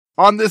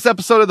On this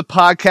episode of the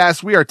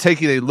podcast, we are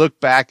taking a look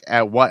back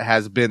at what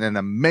has been an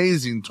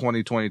amazing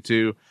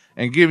 2022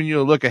 and giving you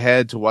a look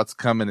ahead to what's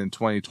coming in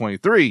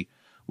 2023.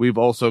 We've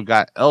also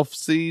got Elf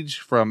Siege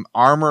from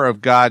Armor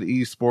of God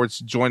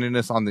Esports joining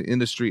us on the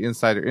Industry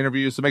Insider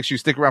interview. So make sure you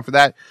stick around for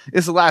that.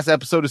 It's the last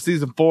episode of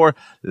season 4.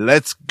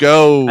 Let's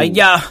go. Hey,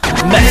 yeah,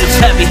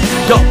 message heavy.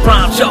 Don't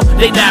prime show.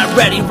 They not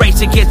ready. Race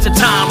against the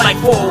time like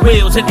 4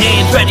 wheels and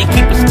hands ready.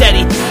 Keep it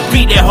steady.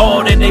 Beat it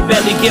hard and they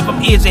barely give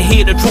them ears and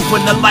hear the truth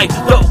in the light.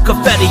 Throw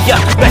confetti.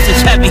 Yeah, message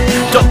heavy.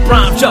 Don't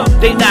prime show.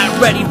 They not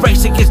ready.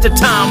 Race against the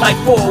time like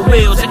 4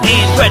 wheels and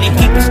hands ready.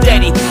 Keep it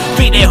steady.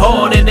 Beat it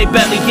hard and they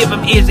barely give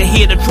them ears and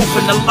hear the truth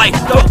in the light.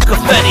 Throw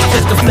confetti.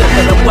 Just a flip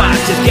of the watch.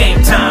 It's game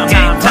time.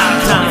 Game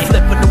time.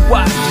 Flip of the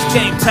watch. It's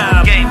game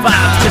time. Game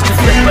time. Just a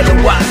flip of the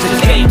watch.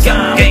 It's game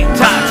time. Game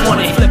time.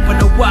 20. Flip of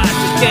the watch.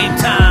 It's game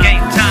time.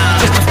 Game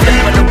time. Just a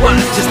flip of the watch.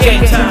 It's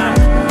game time.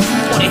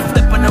 20.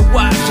 Flip of the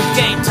watch. It's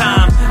game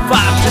time.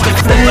 5. Just a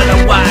flip of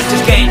the watch.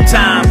 It's game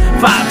time.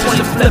 5.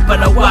 20. Flip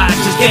of the watch.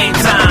 It's game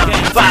time.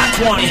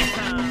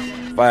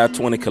 520.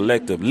 520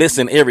 Collective.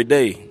 Listen every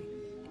day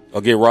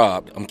or get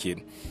robbed. I'm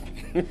kidding.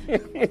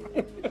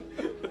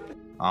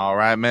 All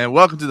right, man.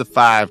 Welcome to the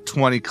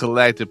 520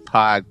 Collective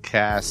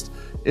podcast.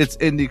 It's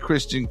indie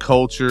Christian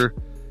culture.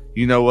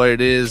 You know what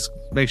it is.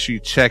 Make sure you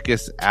check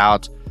us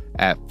out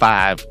at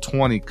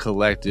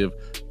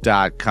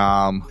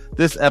 520collective.com.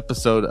 This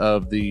episode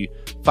of the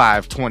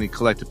 520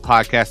 Collective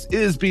podcast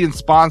is being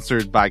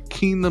sponsored by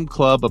Kingdom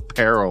Club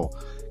Apparel.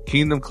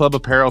 Kingdom Club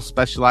Apparel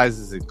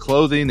specializes in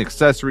clothing,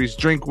 accessories,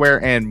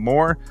 drinkware, and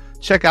more.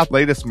 Check out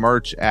latest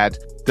merch at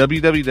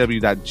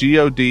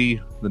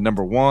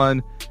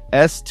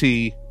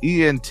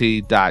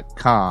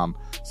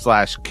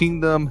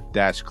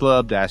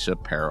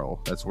www.godstent.com/kingdom-club-apparel.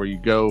 That's where you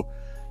go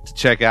to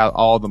check out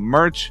all the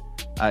merch,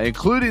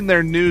 including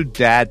their new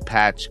dad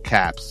patch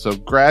caps. So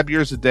grab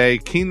yours today.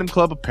 Kingdom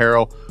Club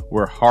Apparel,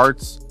 where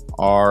hearts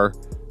are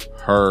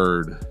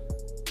heard.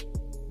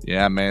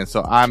 Yeah, man.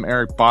 So I'm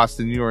Eric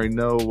Boston. You already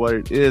know what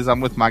it is.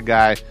 I'm with my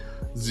guy,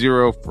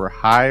 Zero for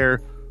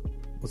Hire.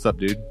 What's up,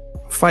 dude?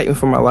 Fighting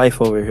for my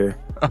life over here.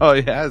 Oh,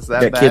 yeah? Is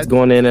that got bad? Kids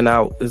going in and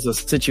out. There's a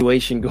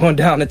situation going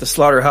down at the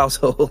Slaughter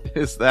household.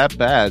 It's that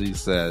bad, he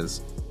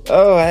says.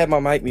 Oh, I had my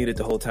mic muted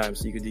the whole time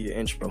so you could do your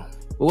intro.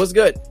 But what's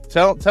good?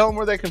 Tell them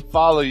where they can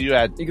follow you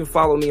at. You can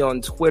follow me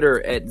on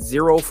Twitter at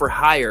Zero for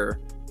Hire.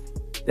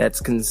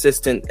 That's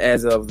consistent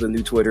as of the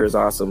new Twitter is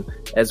awesome.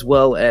 As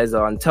well as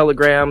on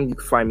Telegram. You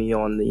can find me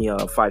on the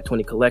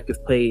 520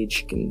 Collective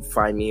page. You can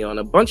find me on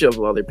a bunch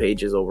of other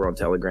pages over on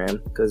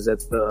Telegram because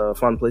that's the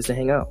fun place to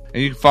hang out.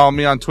 And you can follow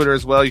me on Twitter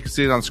as well. You can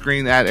see it on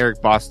screen at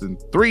Eric Boston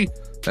 3.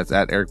 That's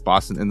at Eric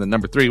Boston and the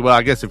number 3. Well,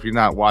 I guess if you're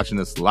not watching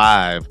this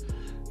live,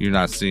 you're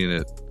not seeing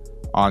it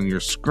on your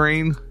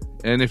screen.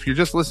 And if you're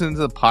just listening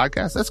to the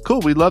podcast, that's cool.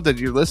 We love that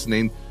you're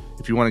listening.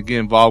 If you want to get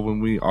involved when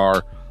we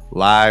are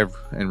live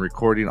and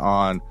recording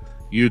on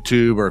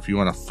YouTube, or if you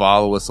want to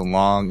follow us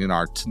along in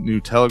our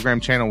new Telegram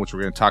channel, which we're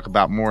going to talk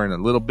about more in a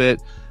little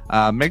bit,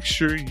 make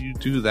sure you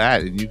do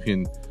that and you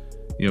can,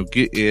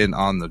 get in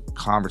on the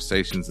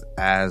conversations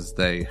as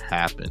they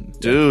happen.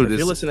 Dude, if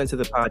you're listening to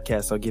the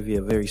podcast, I'll give you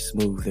a very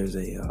smooth. There's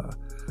a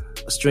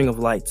string of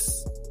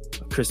lights,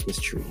 a Christmas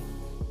tree,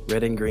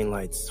 red and green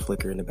lights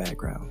flicker in the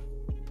background.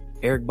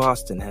 Eric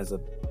Boston has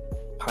a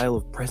pile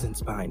of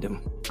presents behind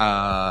him.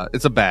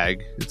 It's a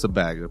bag. It's a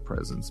bag of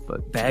presents,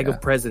 but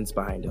of presents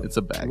behind him. It's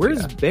a bag.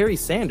 Where's Barry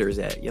Sanders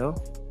at, yo?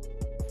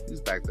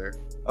 He's back there.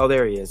 Oh,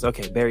 there he is.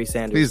 Okay, Barry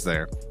Sanders. He's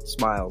there.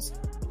 Smiles.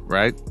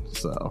 Right?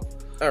 So.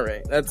 All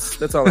right,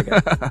 that's all I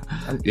got.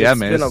 Yeah,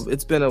 man.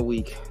 It's been a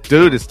week,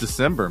 dude. It's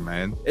December,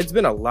 man. It's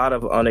been a lot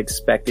of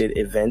unexpected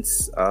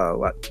events, a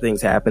lot of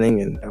things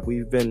happening, and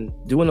we've been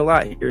doing a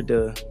lot here at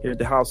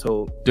the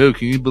household. Dude,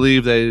 can you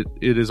believe that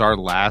it is our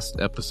last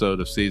episode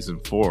of season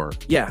 4?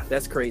 Yeah,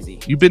 that's crazy.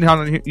 You've been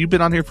on here. You've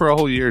been on here for a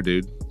whole year,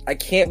 dude. I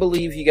can't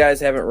believe you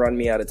guys haven't run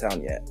me out of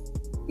town yet.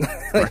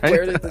 Right?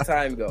 Where did the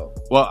time go?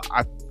 Well,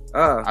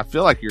 I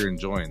feel like you're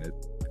enjoying it.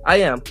 I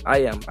am,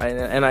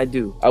 and I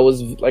do. I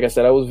was, like I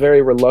said, I was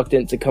very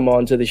reluctant to come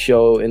on to the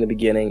show in the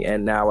beginning,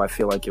 and now I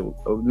feel like it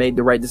made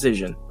the right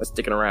decision by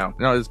sticking around.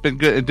 No, it's been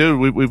good, dude.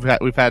 We've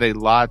had a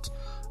lot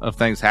of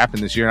things happen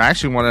this year, and I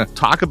actually want to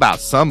talk about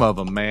some of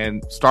them,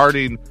 man.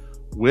 Starting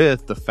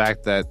with the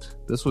fact that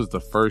this was the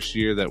first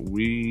year that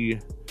we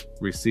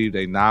received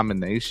a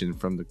nomination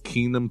from the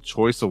Kingdom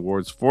Choice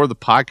Awards for the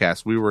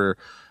podcast. We were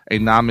a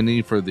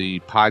nominee for the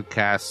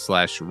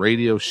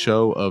podcast/radio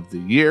show of the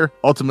year.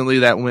 Ultimately,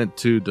 that went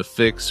to the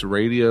Fix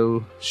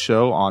radio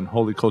show on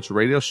Holy Culture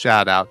Radio.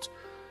 Shout out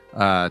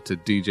to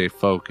DJ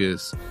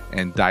Focus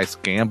and Dice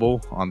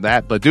Gamble on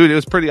that. But dude, it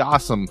was pretty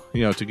awesome,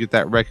 to get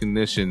that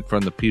recognition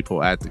from the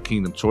people at the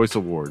Kingdom Choice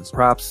Awards.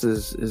 Props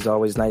is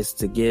always nice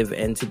to give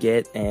and to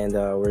get, and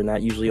we're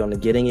not usually on the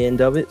getting end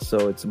of it,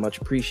 so it's much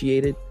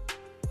appreciated.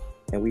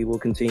 And we will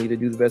continue to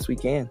do the best we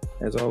can,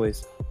 as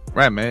always.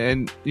 Right,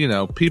 man.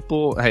 And,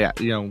 people, hey, I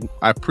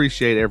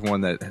appreciate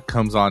everyone that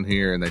comes on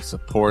here and they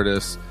support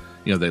us.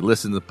 They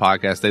listen to the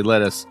podcast. They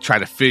let us try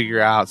to figure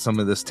out some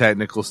of this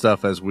technical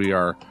stuff as we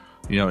are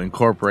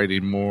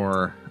incorporating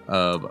more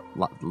of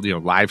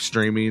live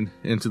streaming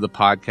into the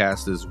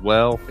podcast as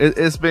well.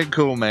 It's been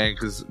cool, man,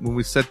 because when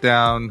we sit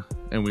down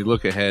and we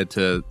look ahead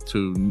to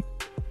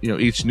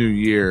each new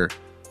year,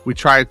 we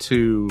try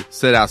to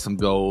set out some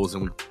goals,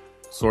 and we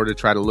sort of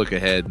try to look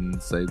ahead and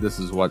say, this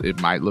is what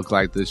it might look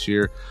like this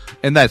year.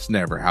 And that's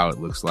never how it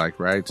looks like,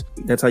 right?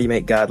 That's how you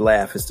make God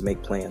laugh, is to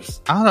make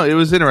plans. I don't know. It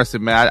was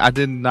interesting, man. I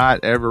did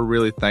not ever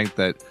really think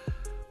that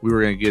we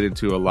were going to get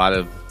into a lot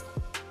of,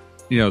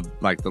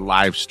 like the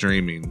live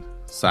streaming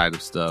side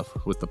of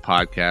stuff with the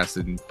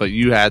podcast. But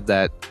you had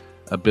that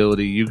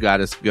ability. You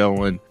got us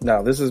going.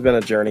 No, this has been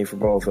a journey for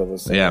both of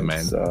us. Yeah,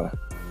 man.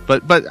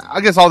 But I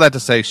guess all that to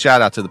say,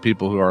 shout out to the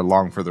people who are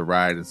along for the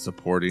ride and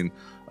supporting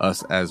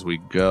us as we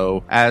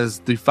go. As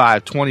the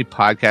 520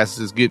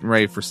 podcast is getting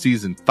ready for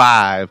season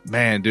 5,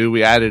 man, dude,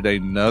 we added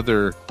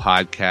another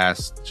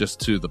podcast just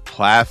to the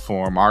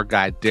platform. Our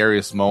guy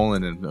Darius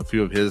Mullen and a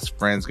few of his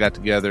friends got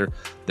together.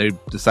 They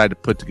decided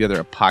to put together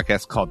a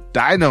podcast called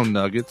Dino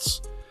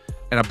Nuggets,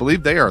 and I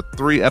believe they are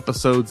 3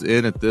 episodes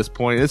in at this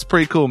point. It's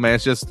pretty cool, man.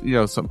 It's just,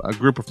 a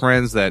group of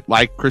friends that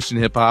like Christian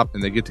hip hop,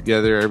 and they get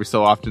together every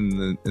so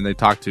often and they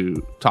talk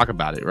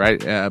about it,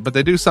 right? But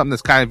they do something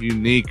that's kind of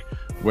unique,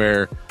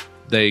 where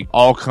they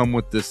all come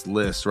with this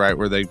list, right?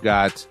 Where they've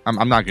got,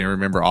 I'm not going to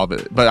remember all of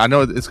it, but I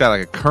know it's got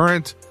like a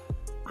current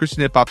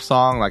Christian hip hop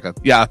song, like a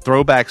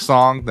throwback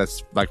song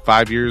that's like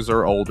 5 years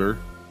or older,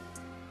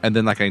 and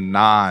then like a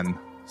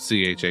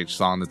non-CHH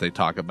song that they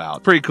talk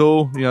about. Pretty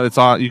cool. It's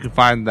on. You can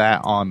find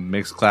that on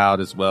Mixcloud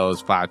as well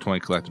as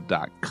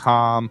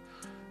 520collective.com.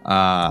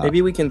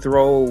 Maybe we can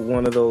throw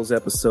one of those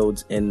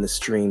episodes in the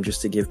stream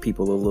just to give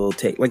people a little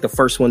take. Like the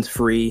first one's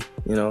free,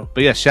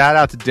 But yeah, shout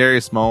out to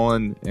Darius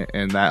Mullen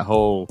and that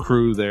whole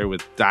crew there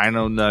with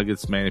Dino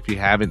Nuggets, man. If you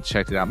haven't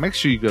checked it out, make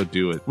sure you go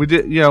do it. We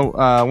did,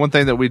 one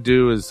thing that we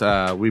do is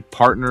we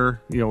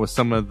partner, with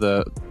some of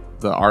the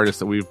artists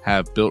that we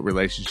have built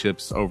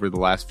relationships over the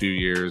last few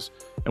years,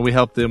 and we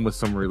help them with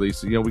some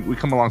releases. We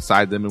come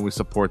alongside them and we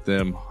support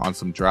them on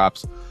some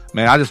drops.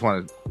 Man, I just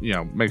want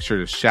to, make sure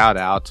to shout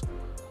out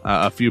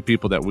a few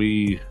people that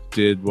we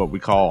did what we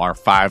call our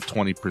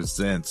 520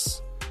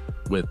 Presents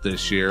with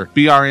this year.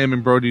 BRM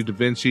and Brody Da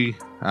Vinci,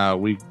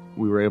 we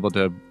were able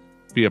to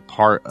be a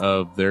part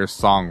of their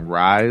song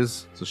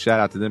Rise. So shout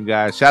out to them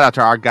guys. Shout out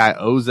to our guy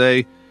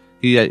Oze.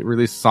 He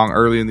released a song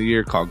early in the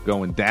year called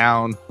Going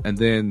Down. And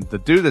then the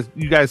dude that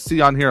you guys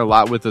see on here a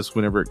lot with us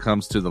whenever it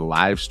comes to the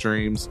live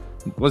streams,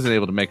 wasn't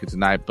able to make it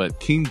tonight, but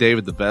King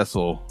David the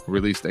Vessel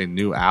released a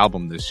new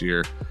album this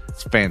year.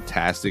 It's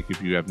fantastic.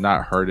 If you have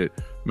not heard it,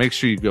 make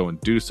sure you go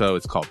and do so.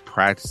 It's called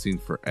Practicing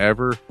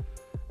Forever.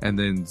 And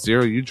then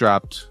Zero, you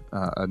dropped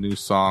a new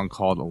song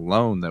called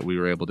Alone that we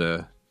were able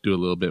to do a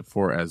little bit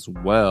for as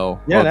well.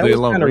 Yeah, that was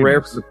kind of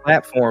rare for the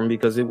platform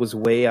because it was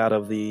way out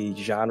of the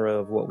genre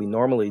of what we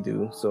normally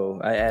do. So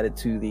I added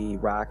to the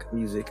rock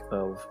music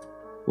of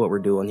what we're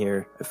doing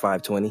here at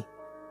 520.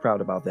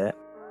 Proud about that.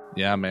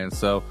 Yeah, man.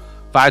 So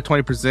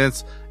 520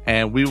 Presents,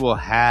 and we will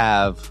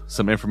have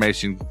some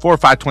information for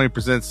 520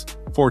 Presents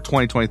for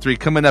 2023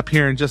 coming up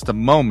here in just a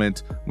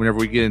moment whenever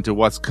we get into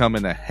what's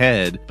coming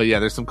ahead. But yeah,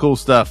 there's some cool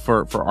stuff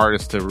for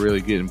artists to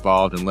really get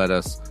involved and let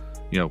us,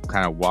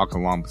 kind of walk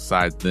along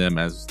beside them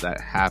as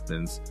that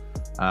happens.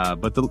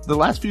 But the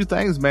last few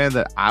things, man,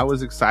 that I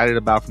was excited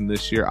about from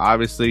this year,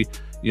 obviously,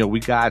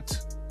 we got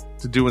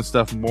to doing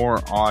stuff more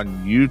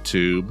on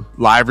YouTube,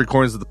 live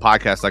recordings of the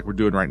podcast like we're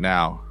doing right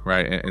now,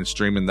 right? And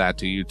streaming that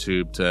to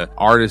YouTube, to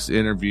artist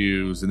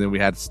interviews, and then we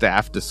had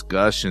staff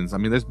discussions. I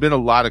mean, there's been a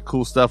lot of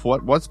cool stuff.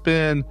 What's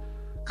been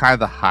kind of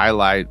the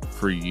highlight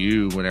for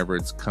you whenever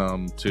it's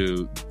come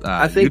to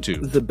I think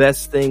YouTube? The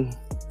best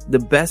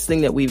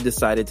thing that we've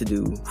decided to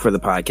do for the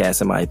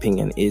podcast, in my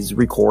opinion, is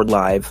record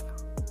live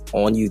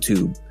on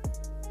YouTube,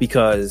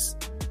 because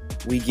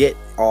we get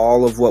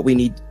all of what we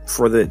need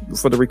for the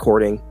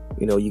recording.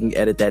 You can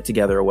edit that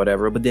together or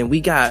whatever, but then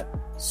we've had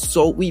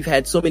so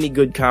many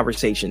good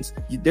conversations.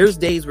 There's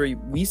days where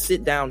we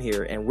sit down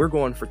here and we're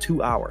going for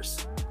 2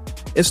 hours.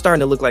 It's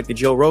starting to look like the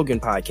Joe Rogan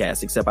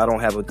podcast, except I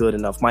don't have a good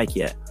enough mic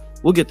yet.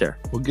 We'll get there.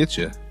 We'll get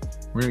you.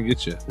 We're going to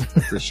get you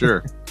for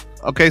sure.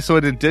 Okay. So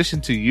in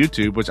addition to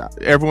YouTube, which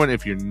everyone,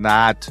 if you're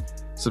not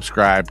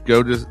subscribed,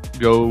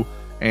 go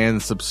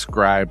and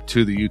subscribe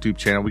to the YouTube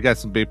channel. We got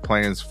some big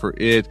plans for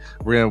it.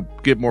 We're going to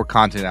get more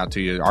content out to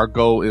you. Our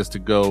goal is to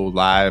go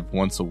live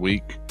once a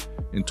week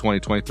in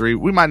 2023.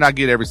 We might not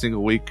get every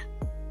single week.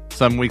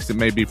 Some weeks it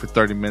may be for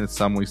 30 minutes.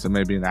 Some weeks it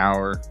may be an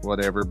hour,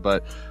 whatever.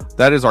 But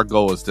that is our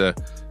goal, is to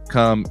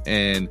come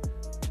and,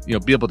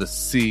 be able to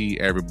see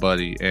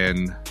everybody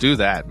and do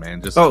that,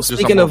 man.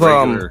 Speaking of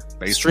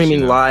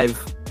streaming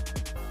live,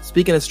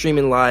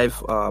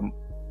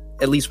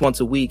 at least once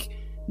a week,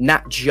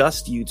 not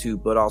just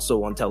YouTube, but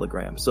also on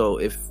Telegram. So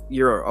if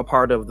you're a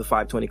part of the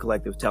 520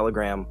 Collective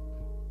Telegram,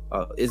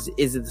 is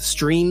it the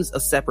streams a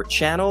separate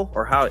channel,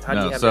 or how do you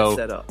have that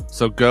set up?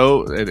 So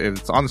go, and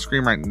it's on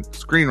the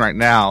screen right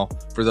now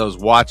for those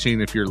watching.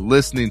 If you're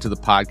listening to the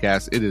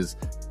podcast, it is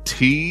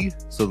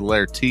the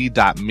letter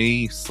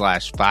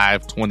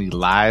T.me/520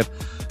 live.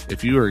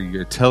 if you are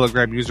your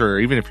Telegram user, or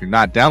even if you're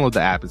not, download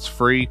the app. It's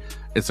free.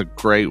 It's a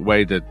great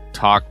way to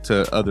talk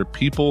to other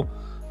people.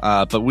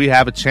 But we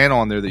have a channel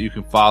on there that you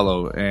can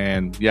follow.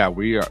 And yeah,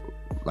 we're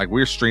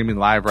streaming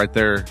live right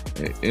there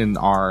in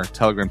our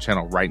Telegram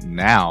channel right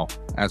now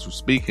as we're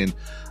speaking.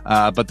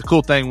 But the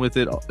cool thing with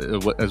it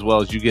as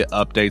well is you get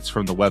updates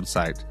from the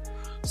website.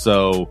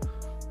 So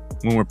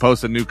when we're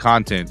posting new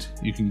content,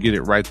 you can get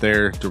it right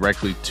there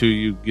directly to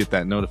you, get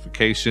that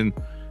notification.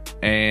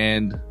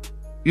 And,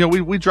 you know,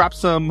 we drop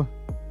some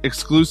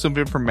exclusive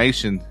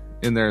information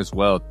in there as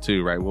well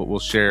too, right? We'll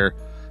share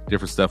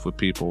different stuff with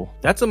people.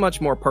 That's a much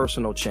more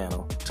personal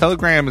channel.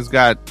 Telegram has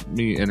got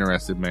me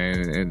interested,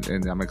 man,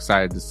 and I'm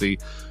excited to see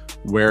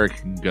where it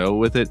can go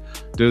with it,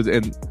 dude.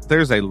 And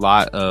there's a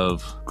lot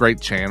of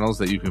great channels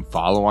that you can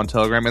follow on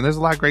Telegram, and there's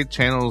a lot of great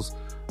channels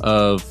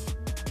of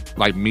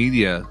like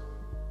media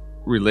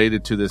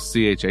related to this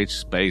CHH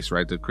space,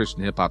 right? The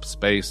Christian hip hop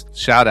space.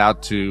 Shout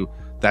out to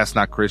That's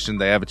Not Christian.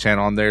 They have a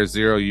channel on there.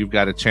 Zero, you've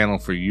got a channel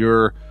for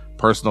your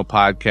personal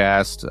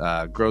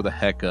podcast. Grow the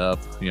Heck Up.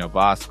 You know,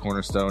 Voss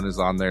Cornerstone is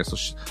on there. So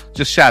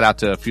just shout out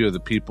to a few of the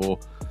people,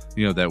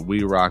 you know, that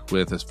we rock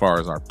with as far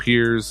as our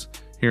peers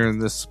here in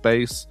this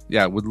space.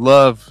 Yeah, would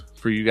love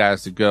for you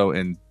guys to go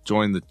and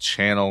join the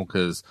channel,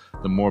 because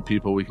the more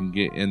people we can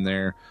get in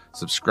there,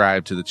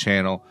 subscribe to the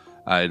channel,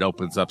 it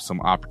opens up some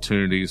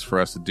opportunities for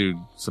us to do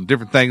some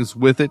different things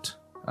with it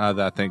that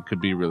I think could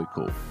be really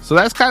cool. So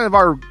that's kind of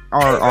our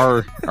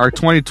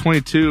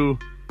 2022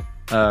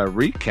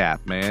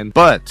 recap, man.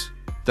 But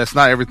that's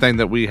not everything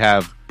that we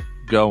have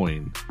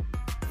going,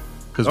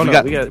 because we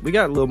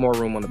got a little more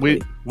room on the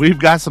plate. We've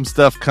got some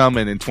stuff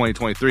coming in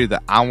 2023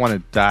 that I want to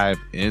dive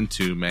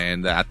into,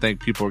 man, that I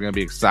think people are going to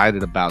be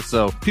excited about.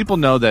 So people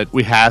know that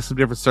we have some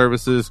different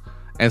services,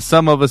 and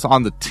some of us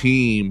on the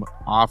team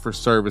offer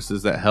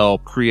services that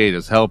help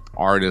creatives, help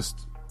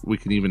artists. We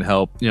can even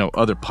help, you know,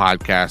 other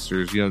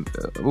podcasters, you know,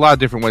 a lot of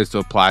different ways to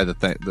apply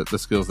the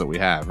skills that we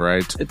have,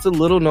 right? It's a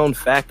little known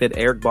fact that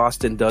Eric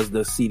Boston does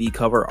the CD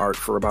cover art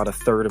for about a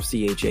third of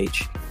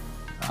CHH.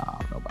 I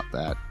don't know about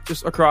that.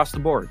 Just across the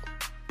board.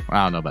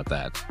 I don't know about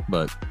that,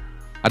 but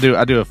I do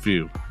a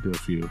few.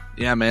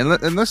 Yeah, man.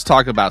 And let's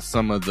talk about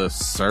some of the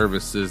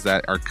services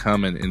that are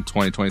coming in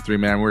 2023,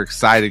 man. We're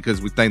excited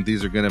because we think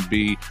these are going to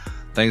be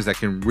things that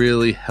can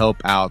really help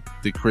out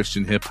the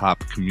Christian hip hop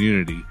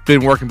community.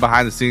 Been working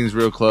behind the scenes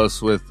real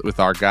close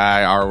with our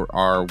guy,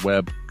 our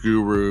web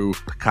guru,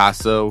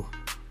 Picasso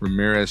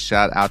Ramirez.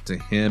 Shout out to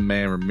him,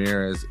 man.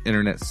 Ramirez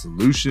Internet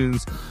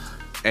Solutions.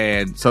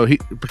 And so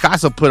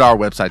Picasso put our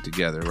website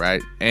together,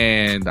 right?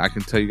 And I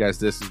can tell you guys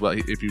this as well.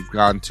 If you've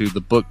gone to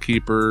the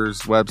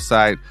bookkeeper's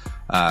website,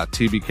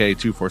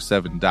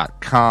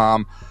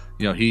 tbk247.com,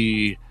 you know,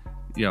 he,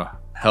 you know,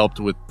 helped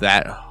with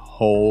that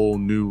whole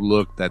new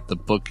look that the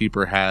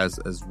bookkeeper has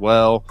as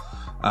well.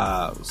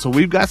 So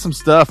we've got some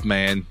stuff,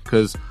 man,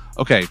 because,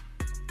 okay,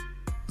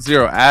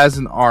 Zero, as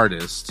an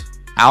artist,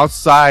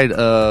 outside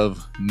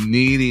of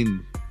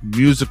needing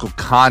musical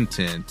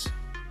content,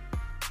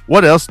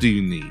 what else do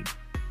you need?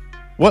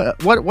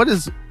 What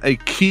is a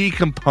key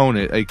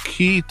component, a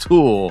key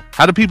tool?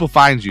 How do people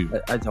find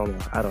you? I don't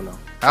know.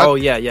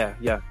 Yeah.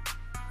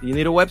 You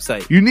need a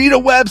website. You need a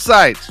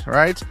website,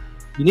 right?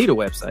 You need a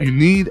website. I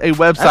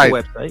have a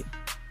website.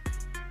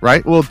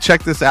 Right? Well,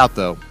 check this out,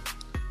 though.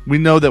 We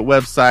know that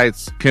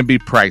websites can be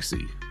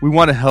pricey. We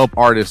want to help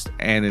artists,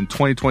 and in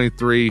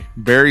 2023,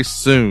 very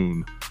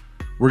soon,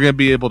 we're going to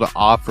be able to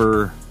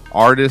offer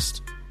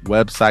artist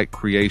website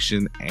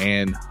creation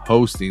and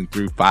hosting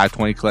through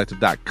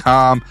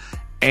 520collective.com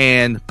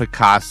and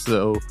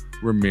Picasso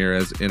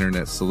Ramirez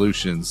Internet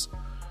Solutions.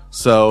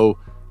 So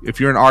if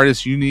you're an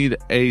artist, you need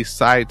a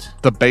site.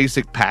 The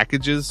basic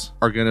packages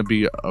are going to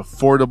be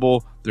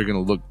affordable. They're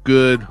going to look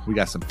good. We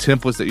got some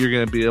templates that you're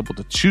going to be able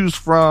to choose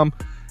from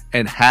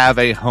and have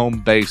a home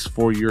base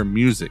for your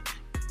music.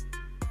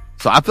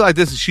 So I feel like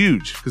this is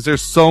huge because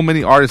there's so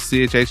many artists,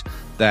 CHH,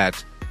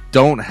 that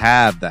don't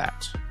have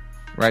that,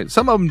 right?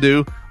 Some of them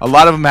do. A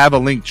lot of them have a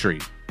link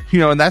tree, you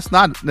know, and that's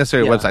not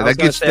necessarily a website. That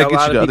gets you to other stuff. A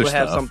lot of people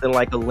have something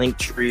like a link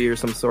tree or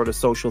some sort of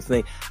social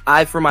thing.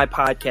 I, for my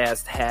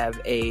podcast,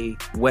 have a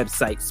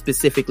website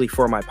specifically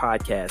for my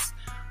podcast.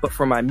 But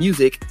for my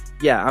music,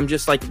 yeah, I'm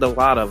just like a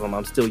lot of them.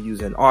 I'm still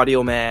using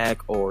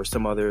AudioMac or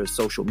some other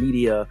social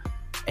media.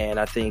 And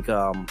I think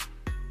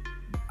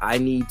I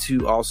need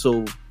to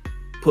also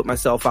put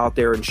myself out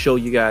there and show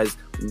you guys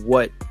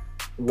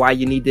why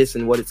you need this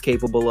and what it's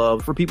capable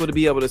of, for people to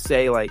be able to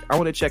say, like, I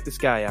want to check this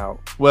guy out.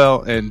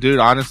 Well, and dude,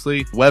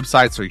 honestly,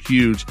 websites are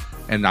huge,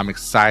 and I'm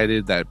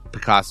excited that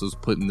Picasso's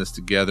putting this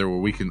together where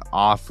we can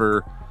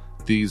offer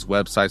these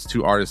websites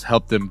to artists,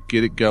 help them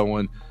get it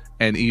going,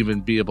 and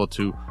even be able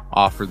to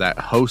offer that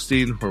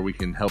hosting where we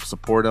can help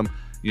support them.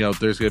 You know,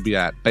 there's going to be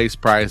at base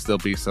price. There'll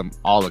be some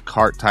a la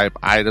carte type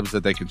items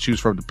that they can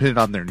choose from depending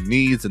on their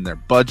needs and their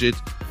budget.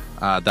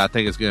 That I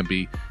think is going to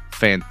be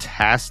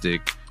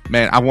fantastic.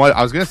 Man, I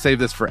was going to save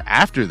this for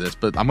after this,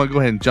 but I'm going to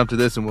go ahead and jump to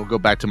this, and we'll go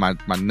back to my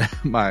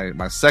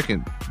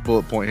second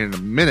bullet point here in a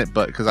minute.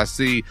 But because I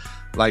see,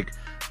 like,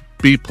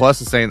 B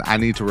Plus is saying I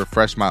need to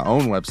refresh my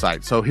own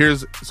website. So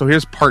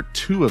here's part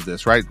 2 of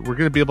this, right? We're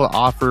going to be able to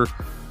offer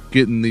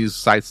getting these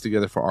sites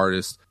together for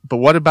artists. But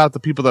what about the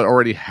people that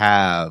already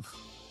have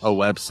a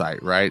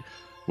website, right?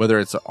 Whether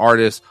it's an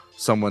artist,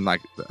 someone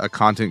like a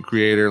content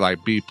creator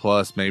like B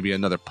Plus, maybe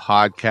another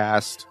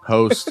podcast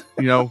host,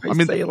 you know, I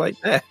mean, say it like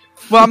that.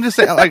 Well, I'm just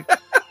saying, like,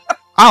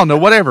 I don't know,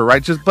 whatever,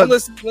 right? I'm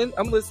listening.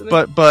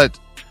 But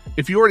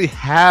if you already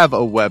have a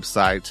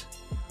website,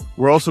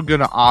 we're also going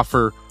to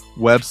offer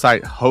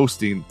website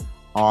hosting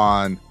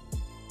on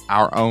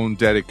our own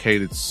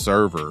dedicated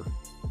server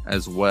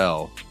as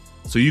well.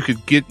 So you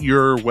could get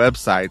your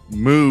website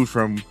moved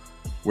from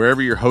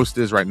wherever your host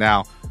is right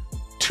now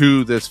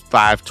to this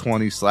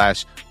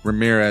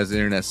 520/Ramirez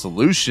Internet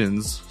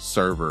Solutions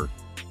server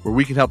where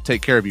we can help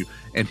take care of you.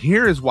 And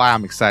here is why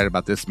I'm excited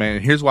about this, man.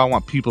 And here's why I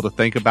want people to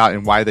think about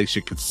and why they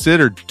should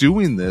consider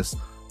doing this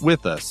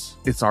with us.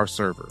 It's our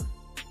server,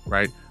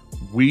 right?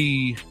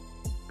 We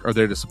are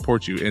there to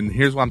support you. And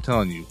here's what I'm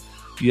telling you.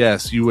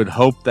 Yes, you would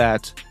hope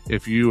that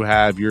if you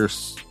have your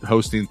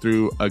hosting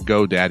through a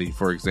GoDaddy,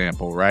 for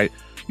example, right?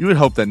 You would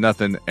hope that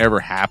nothing ever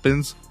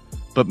happens.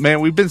 But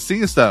man, we've been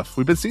seeing stuff.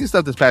 We've been seeing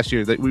stuff this past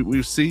year that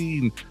we've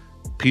seen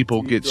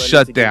people get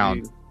shut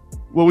down.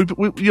 Well,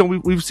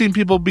 we've seen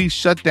people be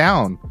shut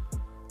down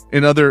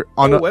in other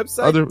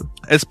websites.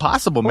 It's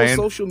possible, man.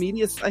 Social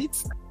media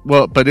sites.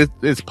 Well, but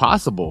it's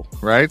possible,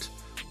 right?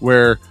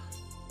 Where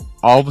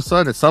all of a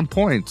sudden, at some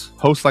point,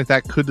 hosts like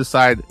that could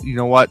decide, you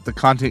know what, the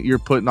content you're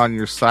putting on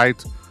your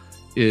site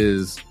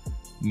is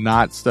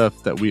not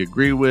stuff that we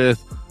agree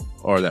with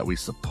or that we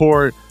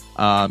support.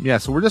 So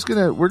we're just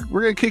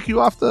gonna kick you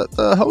off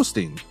the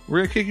hosting. We're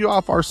gonna kick you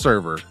off our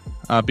server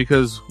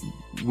because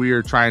we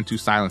are trying to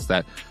silence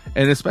that.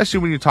 And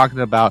especially when you're talking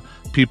about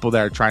people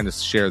that are trying to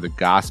share the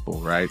gospel,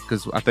 right?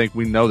 Because I think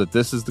we know that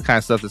this is the kind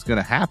of stuff that's going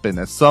to happen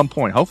at some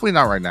point. Hopefully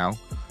not right now,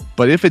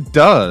 but if it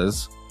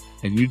does,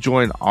 and you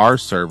join our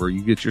server,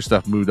 you get your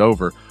stuff moved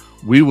over,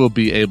 we will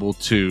be able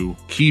to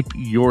keep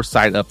your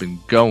site up and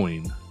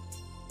going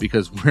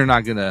because we're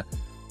not going to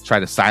try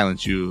to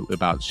silence you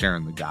about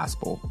sharing the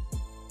gospel,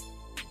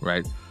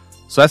 right?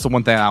 So that's the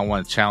one thing I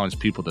want to challenge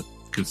people to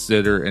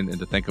consider and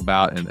to think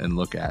about and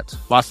look at.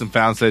 Boston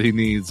Found said he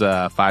needs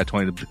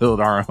 520 to build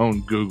our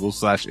own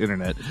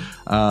Google/internet.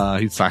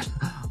 He's fine.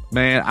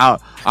 Man, I'll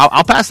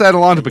pass that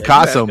along to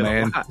Picasso,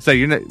 man. Say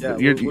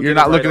you're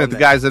not looking at the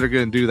guys that are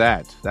going to do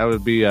that. That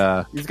would be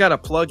He's got a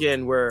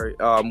plug-in where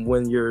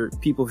when your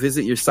people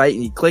visit your site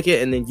and you click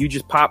it and then you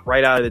just pop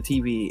right out of the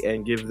TV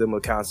and give them a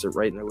concert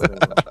right in their living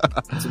room.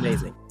 It's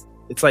amazing.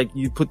 It's like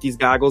you put these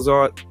goggles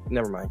on.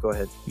 Never mind. Go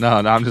ahead. No,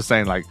 I'm just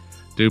saying, like,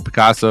 dude,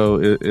 Picasso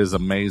is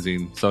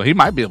amazing. So he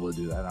might be able to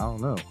do that. I don't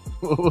know.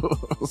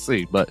 We'll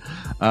see. But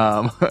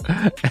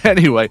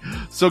anyway,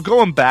 so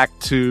going back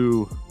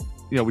to,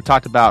 we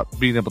talked about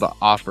being able to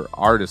offer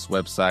artist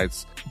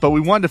websites, but we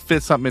wanted to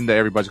fit something into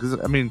everybody because,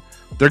 I mean,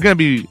 they're going to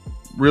be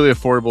really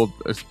affordable,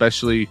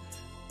 especially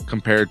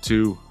compared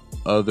to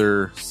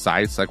other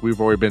sites. Like, we've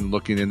already been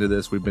looking into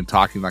this. We've been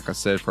talking, like I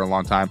said, for a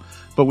long time,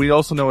 but we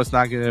also know it's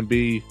not going to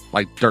be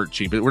like dirt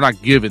cheap. We're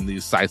not giving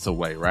these sites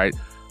away, right?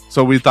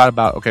 So we thought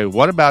about, okay,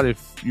 what about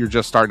if you're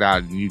just starting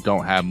out and you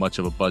don't have much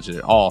of a budget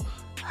at all?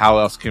 How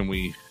else can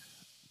we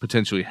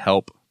potentially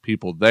help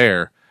people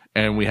there?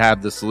 And we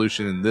have the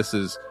solution, and this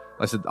is,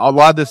 like I said, a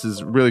lot of this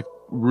is really,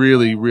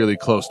 really, really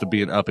close to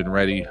being up and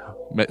ready.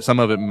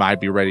 Some of it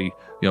might be ready,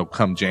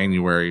 come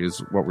January is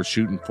what we're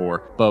shooting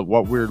for. But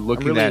what we're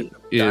looking at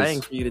is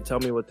dying for you to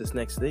tell me what this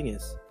next thing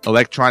is.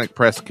 Electronic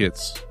press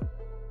kits.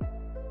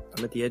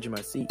 I'm at the edge of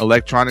my seat.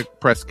 Electronic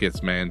press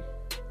kits, man,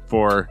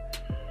 for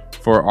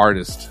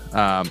artists.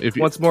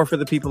 Once more for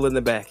the people in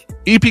the back.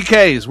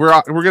 EPKs. We're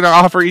going to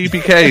offer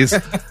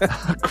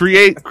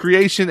EPKs.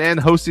 Creation and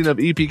hosting of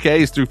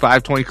EPKs through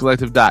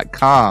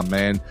 520collective.com,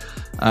 man.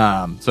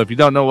 So if you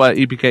don't know what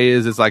EPK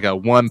is, it's like a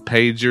one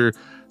pager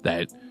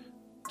that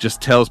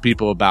just tells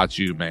people about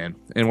you, man.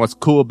 And what's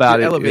cool about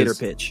it elevator is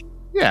pitch.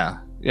 Yeah.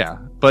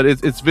 But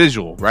it's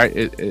visual, right?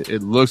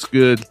 It looks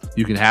good.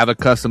 You can have a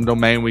custom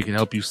domain. We can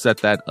help you set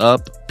that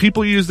up.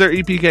 People use their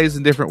EPKs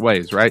in different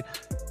ways, right?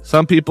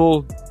 Some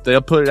people,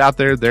 they'll put it out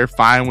there. They're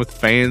fine with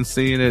fans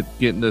seeing it,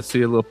 getting to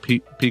see a little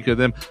peek of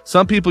them.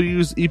 Some people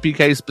use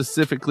EPK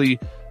specifically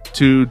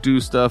to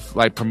do stuff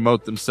like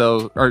promote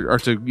themselves or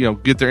to,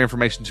 get their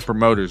information to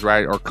promoters,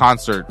 right? Or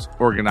concert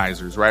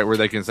organizers, right? Where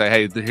they can say,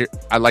 hey,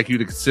 I'd like you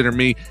to consider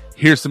me.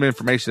 Here's some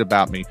information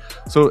about me.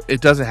 So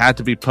it doesn't have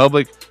to be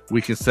public.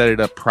 We can set it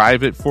up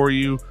private for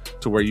you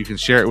to where you can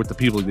share it with the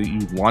people that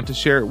you want to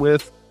share it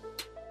with.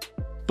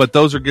 But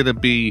those are going to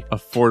be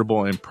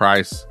affordable in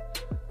price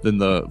than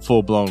the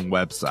full-blown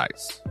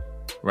websites,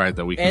 right,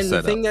 that we can set up.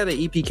 And the thing that an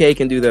EPK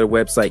can do that a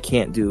website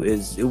can't do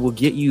is it will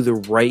get you the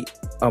right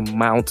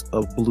amount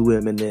of blue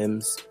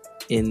M&Ms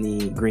in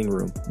the green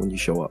room when you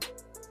show up.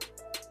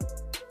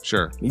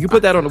 Sure. You can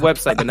put that on the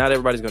website, but not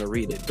everybody's going to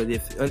read it. But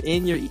if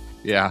in your...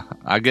 Yeah,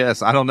 I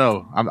guess. I don't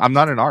know. I'm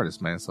not an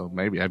artist, man, so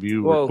maybe. Have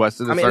you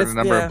requested a certain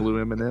number of blue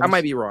M&Ms? I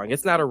might be wrong.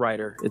 It's not a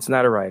writer.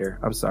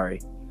 I'm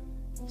sorry.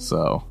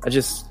 So...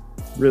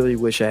 Really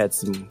wish I had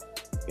some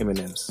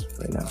M&Ms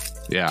right now.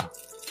 Yeah.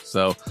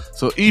 So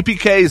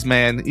EPKs,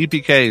 man,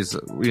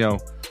 EPKs. You know,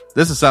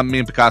 this is something me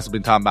and Picasso have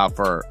been talking about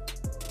for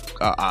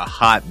a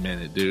hot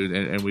minute, dude,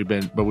 and we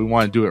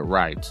want to do it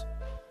right.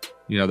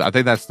 You know, I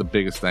think that's the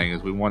biggest thing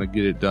is we want to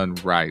get it done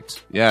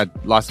right. Yeah,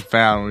 Lost and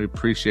Found, we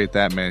appreciate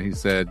that, man. He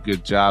said,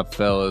 "Good job,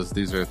 fellas.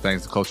 These are the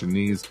things the culture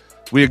needs."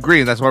 We agree,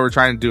 and that's why we're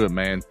trying to do it,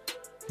 man.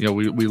 You know,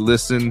 we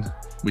listen,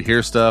 we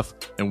hear stuff,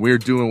 and we're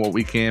doing what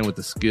we can with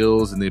the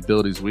skills and the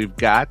abilities we've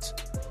got.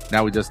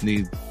 Now we just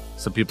need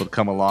some people to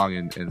come along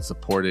and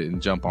support it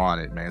and jump on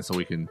it, man, so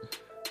we can,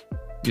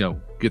 you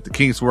know, get the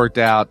kinks worked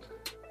out,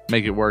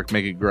 make it work,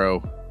 make it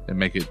grow, and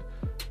make it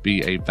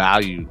be a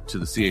value to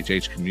the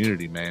CHH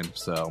community, man.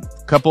 So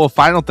a couple of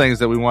final things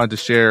that we wanted to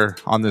share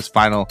on this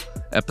final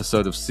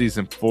episode of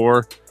season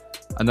 4.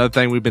 Another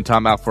thing we've been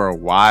talking about for a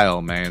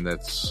while, man,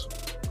 that's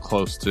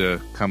close to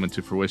coming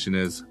to fruition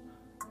is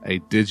a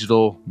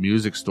digital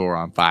music store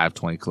on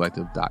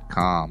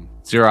 520collective.com.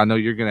 Zero, I know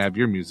you're going to have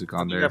your music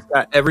on there. I've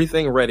got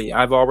everything ready.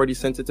 I've already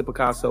sent it to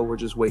Picasso. We're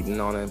just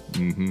waiting on it.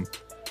 Mm-hmm.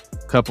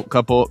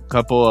 Couple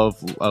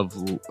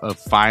of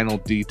final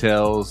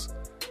details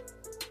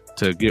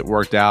to get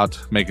worked out,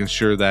 making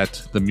sure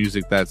that the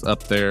music that's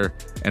up there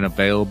and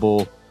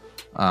available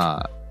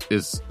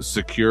is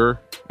secure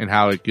in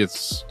how it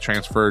gets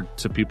transferred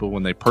to people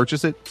when they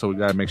purchase it. So we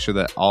got to make sure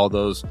that all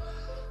those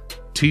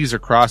T's are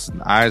crossed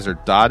and I's are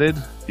dotted.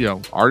 You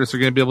know, artists are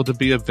going to be able to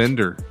be a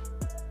vendor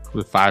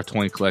with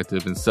 520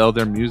 Collective and sell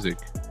their music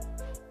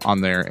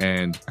on there.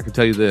 And I can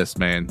tell you this,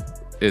 man,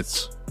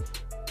 it's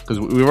because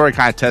we've already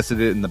kind of tested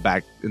it in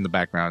the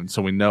background,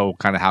 so we know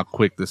kind of how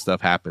quick this stuff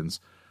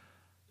happens.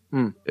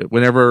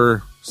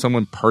 Whenever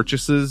someone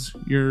purchases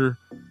your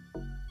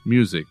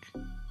music,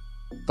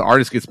 the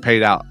artist gets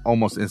paid out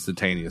almost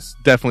instantaneous,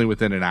 definitely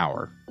within an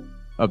hour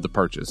of the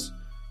purchase.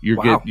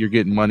 You're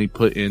getting money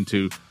put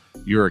into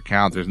your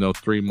account. There's no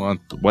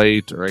 3-month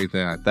wait or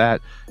anything like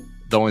that.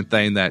 The only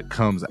thing that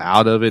comes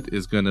out of it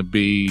is going to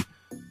be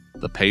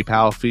the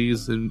PayPal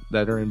fees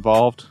that are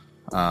involved,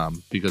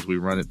 because we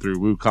run it through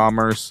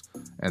WooCommerce,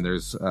 and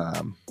there's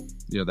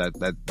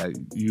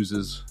that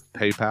uses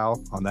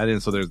PayPal on that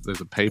end. So there's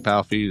a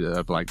PayPal fee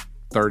of like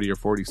 30 or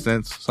 40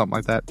 cents, something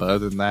like that. But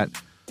other than that,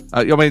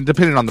 I mean,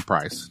 depending on the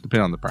price.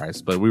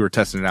 But we were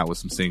testing it out with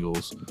some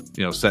singles,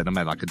 you know, setting them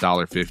at like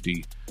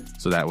 $1.50,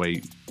 so that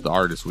way the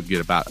artist would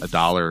get about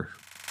 $1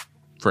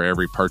 for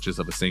every purchase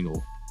of a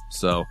single.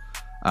 So,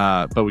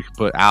 but we can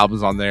put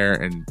albums on there,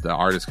 and the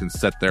artist can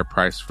set their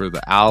price for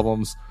the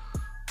albums.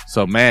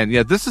 So, man,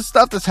 yeah, this is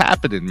stuff that's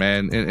happening,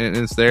 man, and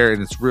it's there,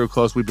 and it's real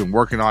close. We've been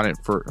working on it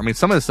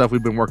some of the stuff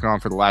we've been working on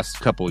for the last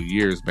couple of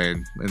years,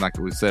 man. And like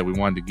we said, we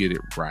wanted to get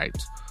it right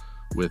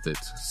with it.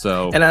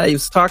 So, and I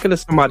was talking to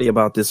somebody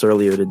about this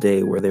earlier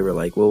today, where they were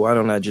like, "Well, why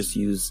don't I just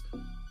use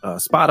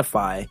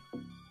Spotify?"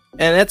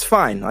 And that's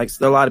fine. Like,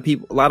 a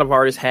lot of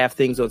artists have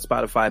things on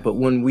Spotify, but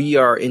when we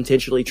are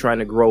intentionally trying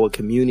to grow a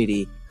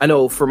community, I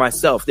know for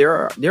myself, there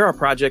are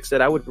projects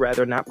that I would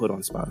rather not put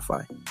on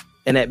Spotify,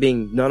 and that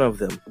being none of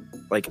them.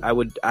 Like,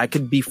 I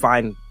could be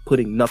fine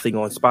putting nothing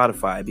on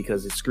Spotify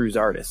because it screws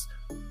artists.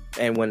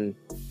 And when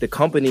the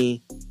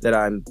company that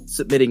I'm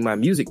submitting my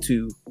music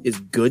to is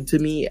good to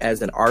me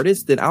as an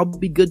artist, then I'll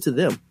be good to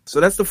them.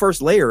 So that's the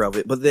first layer of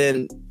it. But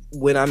then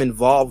when I'm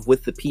involved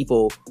with the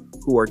people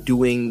who are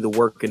doing the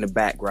work in the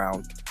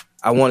background,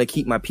 I want to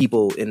keep my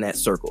people in that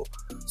circle.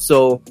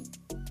 So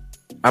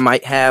I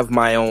might have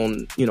my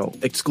own, you know,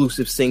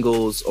 exclusive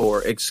singles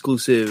or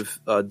exclusive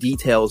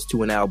details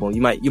to an album.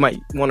 You might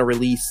want to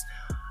release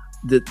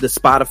the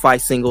Spotify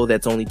single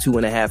that's only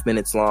 2.5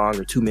 minutes long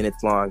or 2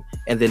 minutes long,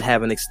 and then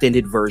have an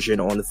extended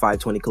version on the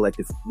 520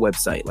 Collective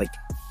website. Like,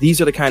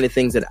 these are the kind of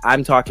things that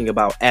I'm talking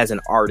about as an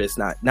artist,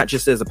 not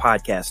just as a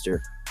podcaster,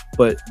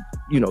 but,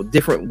 you know,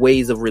 different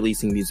ways of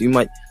releasing music. You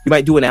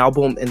might do an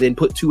album and then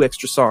put 2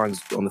 extra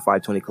songs on the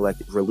 520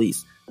 Collective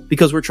release,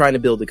 because we're trying to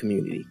build a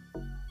community.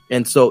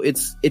 And so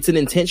it's an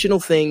intentional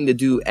thing to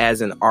do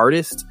as an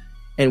artist.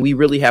 And we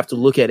really have to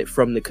look at it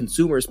from the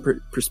consumer's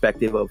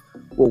perspective of,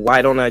 well,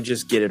 why don't I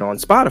just get it on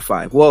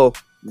Spotify? Well,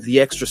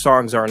 the extra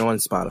songs aren't on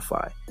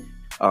Spotify.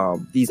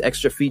 These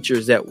extra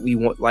features that we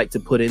like to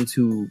put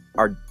into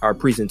our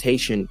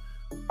presentation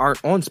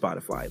aren't on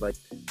Spotify. Like,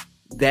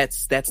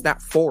 that's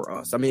not for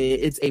us. I mean,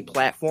 it's a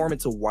platform,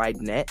 it's a wide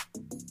net,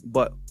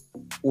 but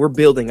we're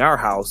building our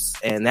house,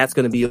 and that's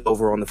going to be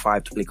over on the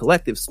 520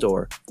 Collective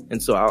store.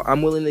 And so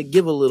I'm willing to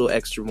give a little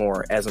extra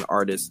more as an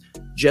artist,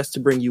 just to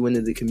bring you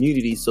into the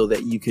community so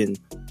that you can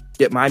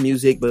get my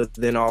music, but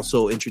then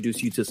also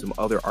introduce you to some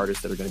other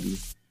artists that are going to be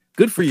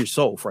good for your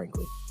soul,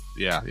 frankly.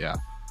 Yeah.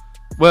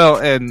 Well,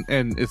 and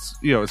it's,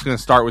 you know, it's going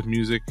to start with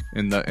music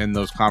in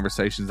those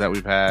conversations that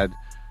we've had.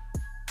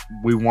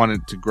 We want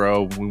it to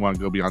grow. We want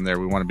to go beyond there.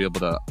 We want to be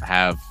able to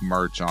have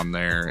merch on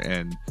there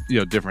and, you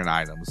know, different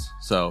items.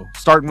 So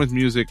starting with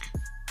music,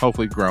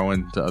 hopefully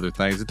growing to other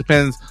things. It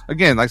depends.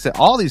 Again, like I said,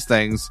 all these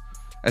things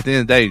at the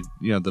end of the day,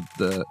 you know,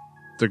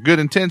 they're good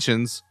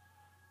intentions,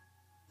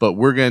 but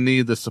we're going to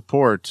need the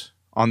support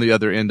on the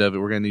other end of it.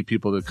 We're going to need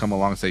people to come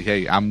along and say,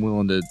 hey, I'm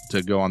willing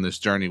to go on this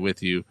journey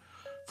with you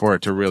for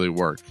it to really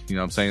work. You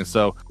know what I'm saying?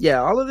 So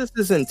yeah, all of this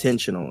is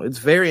intentional. It's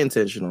very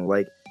intentional.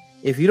 Like,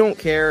 if you don't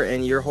care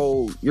and your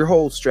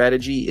whole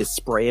strategy is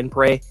spray and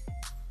pray,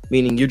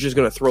 meaning you're just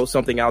going to throw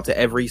something out to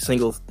every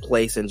single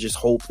place and just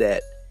hope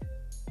that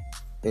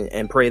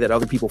and pray that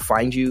other people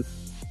find you,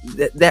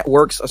 that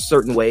works a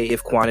certain way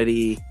if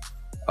quantity,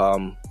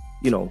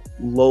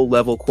 low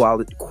level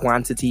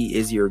quantity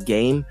is your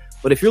game.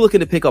 But if you're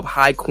looking to pick up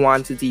high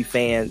quality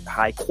fans,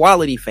 why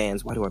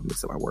do I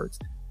mix up my words?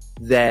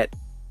 That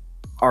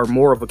are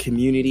more of a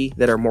community,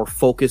 that are more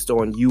focused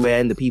on you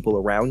and the people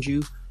around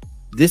you.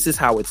 This is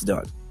how it's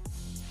done.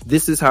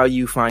 This is how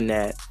you find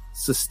that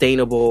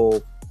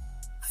sustainable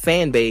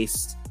fan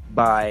base,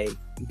 by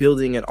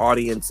building an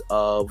audience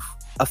of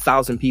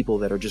 1,000 people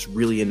that are just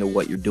really into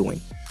what you're doing,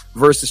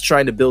 versus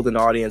trying to build an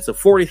audience of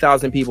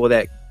 40,000 people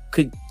that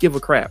could give a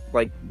crap,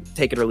 like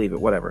take it or leave it,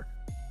 whatever.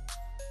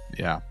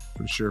 Yeah,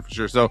 for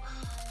sure. So,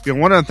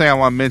 one other thing I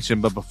want to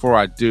mention, but before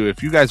I do,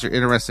 if you guys are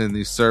interested in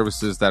these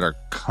services that are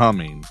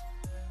coming,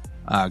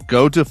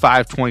 go to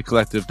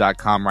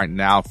 520collective.com right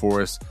now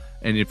for us.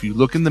 And if you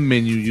look in the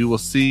menu, you will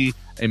see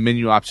a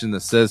menu option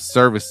that says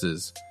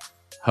services.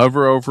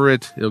 Hover over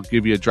it. It'll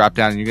give you a drop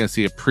down and you're going to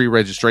see a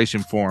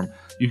pre-registration form.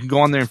 You can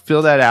go on there and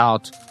fill that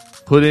out,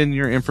 put in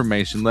your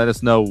information, let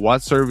us know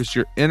what service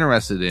you're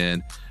interested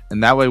in.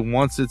 And that way,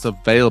 once it's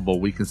available,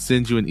 we can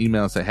send you an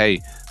email and say,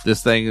 hey,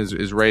 this thing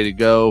is ready to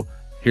go.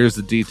 Here's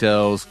the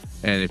details.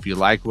 And if you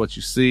like what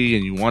you see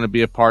and you want to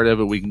be a part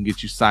of it, we can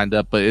get you signed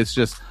up. But it's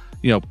just,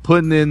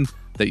 putting in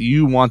that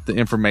you want the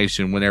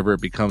information whenever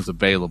it becomes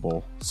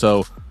available.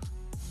 So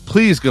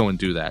please go and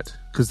do that,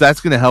 because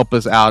that's going to help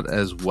us out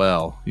as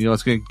well.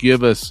 It's going to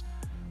give us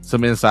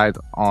some insight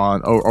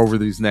on over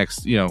these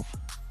next,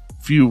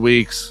 few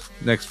weeks,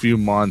 next few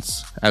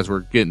months, as we're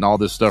getting all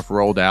this stuff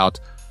rolled out,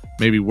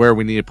 maybe where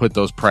we need to put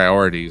those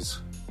priorities,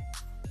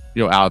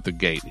 out the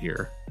gate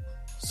here.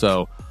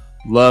 So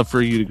love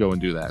for you to go and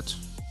do that.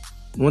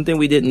 One thing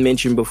we didn't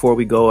mention before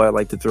we go, I'd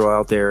like to throw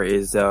out there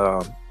is,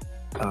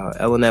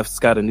 LNF's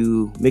got a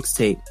new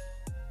mixtape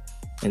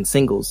and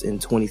singles in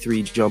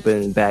 23,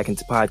 jumping back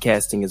into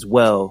podcasting as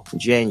well in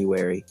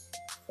January.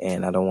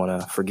 And I don't want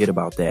to forget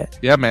about that.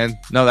 Yeah, man.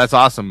 No, that's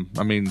awesome.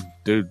 I mean,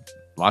 dude,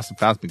 Lost and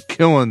Found's been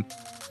killing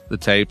the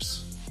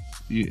tapes.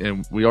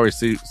 And we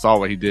already saw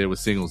what he did with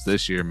singles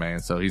this year, man.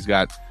 So he's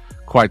got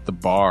quite the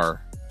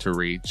bar to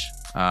reach.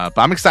 But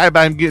I'm excited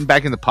about him getting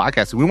back into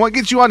podcasting. We want to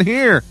get you on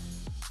here,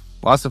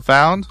 Lost and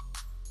Found.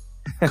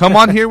 Come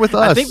on here with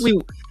us. I think we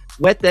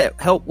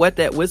helped wet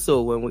that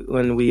whistle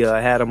when we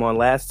had him on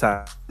last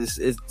time. This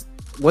is,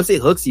 once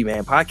it hooks you,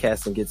 man,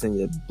 podcasting gets in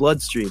your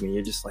bloodstream and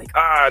you're just like,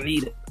 I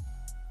need it.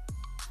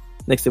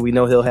 Next thing we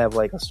know, he'll have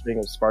like a string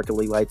of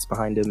sparkly lights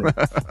behind him.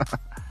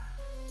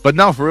 But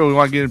no, for real, we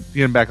want to get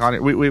him back on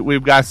it.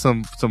 We've got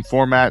some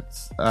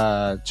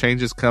formats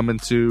changes coming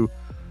to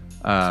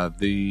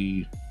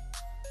the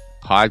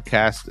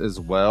podcast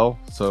as well.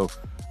 So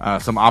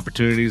some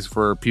opportunities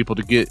for people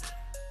to get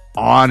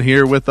on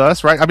here with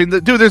us, right? I mean,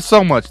 dude, there's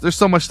so much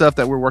stuff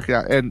that we're working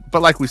out.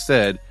 But like we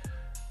said,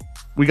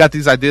 we got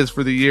these ideas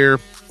for the year.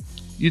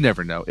 You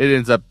never know. It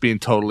ends up being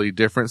totally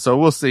different. So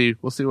we'll see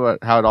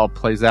how it all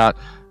plays out.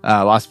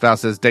 Lost Found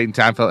says Dayton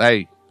Timefeld.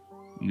 Hey,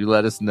 you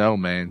let us know,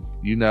 man.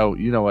 You know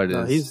what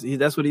it is.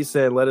 That's what he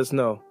said. Let us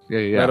know.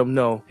 Yeah. Let him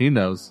know. He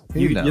knows.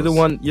 You're the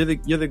one. You're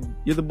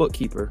the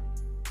bookkeeper,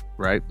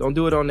 right? Don't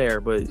do it on there,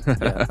 but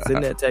yeah,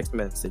 send that text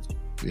message.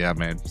 Yeah,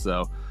 man.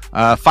 So,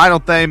 final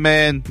thing,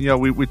 man.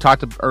 We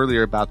talked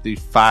earlier about the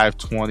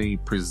 520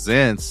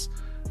 Presents,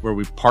 where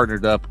we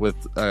partnered up with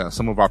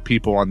some of our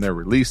people on their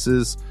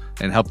releases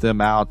and helped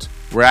them out.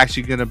 We're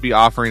actually going to be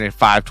offering a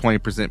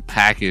 520%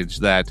 package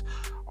that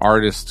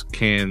artists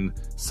can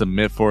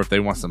submit for if they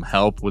want some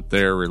help with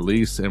their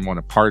release and want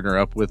to partner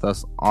up with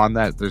us on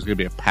that. There's going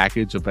to be a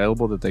package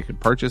available that they can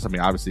purchase. I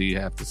mean, obviously you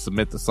have to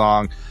submit the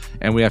song,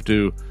 and we have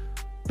to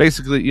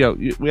basically,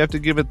 we have to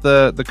give it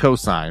the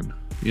cosign.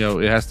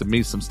 It has to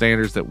meet some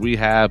standards that we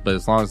have, but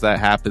as long as that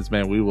happens,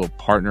 man, we will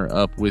partner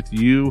up with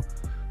you.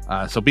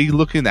 So be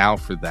looking out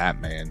for that,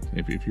 man.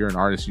 If you're an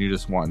artist and you're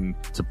just wanting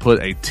to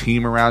put a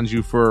team around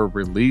you for a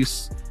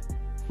release,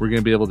 we're going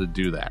to be able to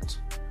do that.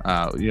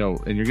 And you're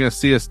going to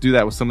see us do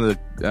that with some of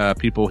the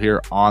people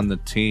here on the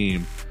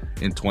team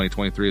in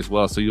 2023 as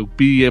well. So you'll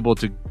be able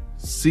to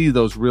see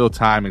those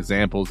real-time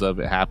examples of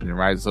it happening,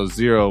 right? So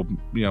Zero,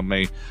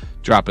 may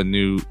drop a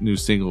new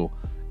single,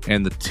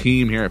 and the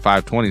team here at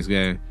 520 is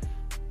going to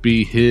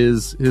be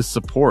his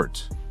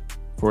support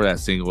for that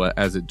single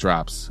as it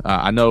drops.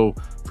 I know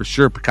for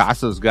sure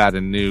Picasso's got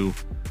a new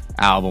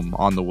album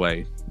on the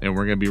way, and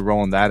we're going to be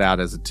rolling that out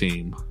as a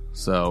team.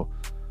 So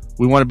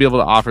we want to be able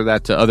to offer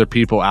that to other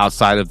people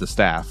outside of the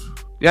staff.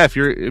 Yeah, if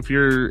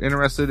you're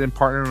interested in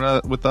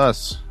partnering with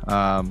us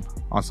on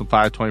some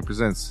 520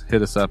 Presents,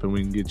 hit us up and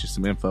we can get you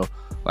some info. Like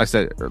I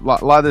said, a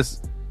lot of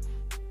this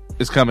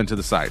is coming to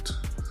the site,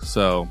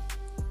 so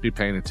be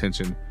paying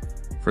attention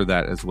for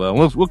that as well.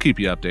 We'll keep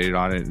you updated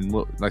on it, and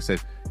like I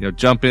said,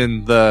 jump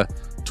in the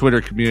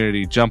Twitter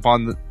community, jump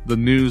on the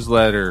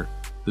newsletter,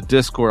 the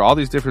Discord, all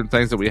these different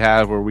things that we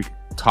have where we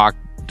talk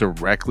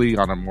directly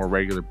on a more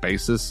regular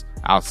basis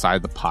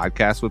outside the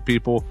podcast with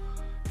people,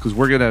 because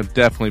we're going to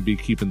definitely be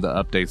keeping the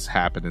updates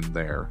happening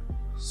there.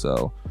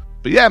 So,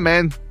 but yeah,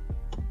 man,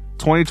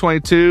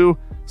 2022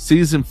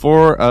 season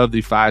 4 of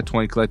the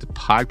 520 Collective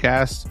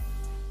podcast.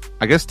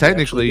 I guess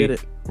technically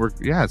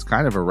it's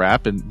kind of a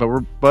wrap,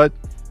 but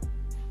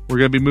we're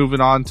going to be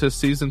moving on to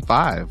season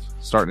 5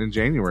 starting in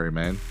January,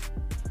 man.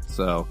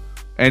 So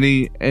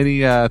any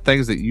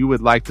things that you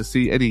would like to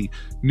see, any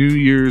New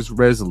Year's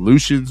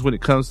resolutions when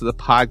it comes to the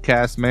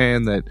podcast,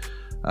 man,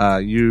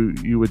 that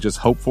you would just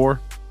hope for?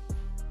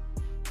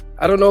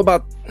 I don't know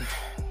about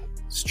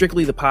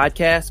strictly the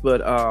podcast,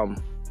 but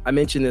I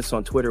mentioned this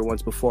on Twitter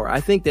once before. I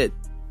think that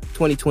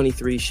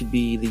 2023 should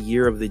be the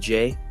year of the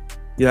J.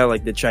 You know,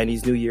 like the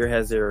Chinese New Year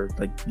has their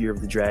like year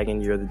of the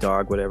dragon, year of the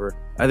dog, whatever.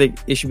 I think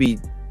it should be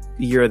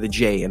the year of the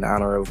J in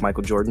honor of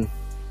Michael Jordan.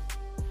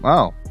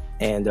 Wow.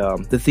 And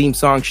the theme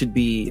song should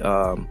be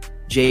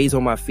J's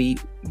on My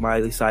Feet,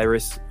 Miley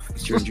Cyrus,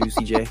 featuring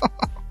Juicy J.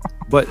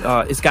 But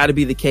it's got to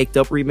be the Caked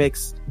Up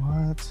remix.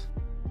 What?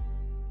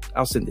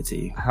 I'll send it to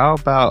you. How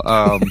about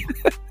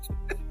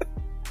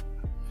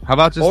how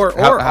about just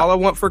all I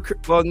want for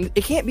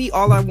it can't be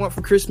all I want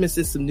for Christmas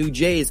is some new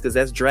J's, because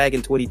that's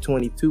dragging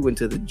 2022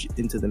 into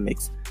the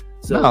mix.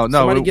 So no,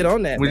 somebody get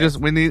on that. We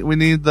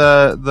need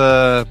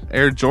the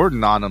Air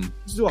Jordan on them.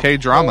 K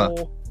drama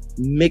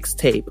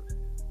mixtape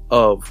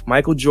of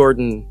Michael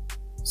Jordan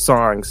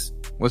songs.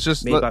 Let's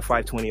just made by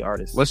 520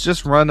 artists. Let's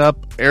just run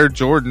up Air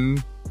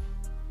Jordan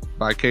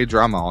by K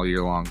drama all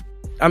year long.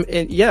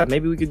 And yeah,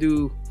 maybe we could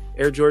do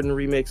Air Jordan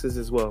remixes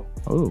as well.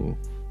 Oh,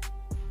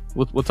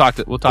 we'll talk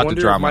to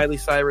drama. If Miley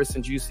Cyrus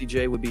and Juicy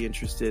J would be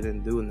interested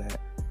in doing that.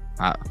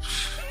 I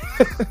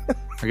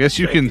guess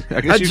you can.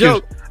 I guess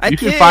you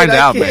can find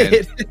out, man.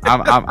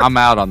 I'm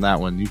out on that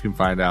one. You can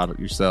find out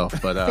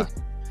yourself. But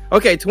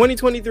okay,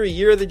 2023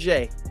 year of the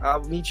J.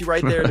 I'll meet you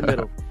right there in the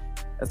middle.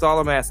 That's all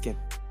I'm asking.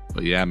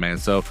 But yeah, man.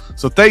 So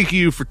thank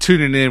you for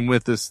tuning in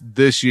with us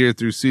this year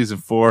through season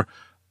 4.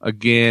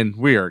 Again,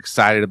 we are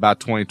excited about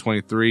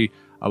 2023.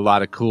 A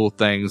lot of cool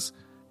things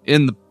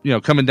in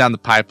the coming down the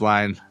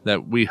pipeline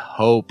that we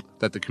hope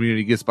that the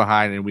community gets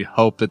behind, and we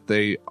hope that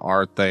they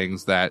are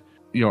things that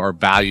are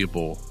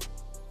valuable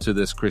to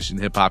this Christian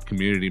hip hop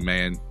community,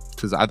 man.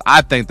 Because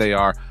I think they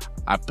are.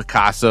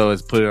 Picasso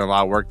has put in a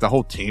lot of work. The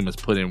whole team has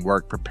put in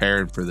work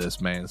preparing for this,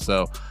 man.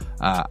 So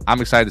I'm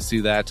excited to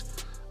see that.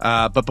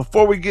 But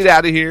before we get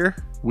out of here,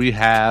 we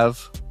have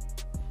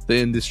the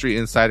Industry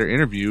Insider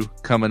interview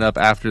coming up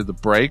after the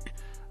break.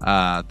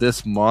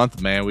 This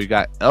month, man, we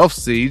got Elf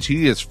Siege.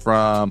 He is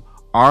from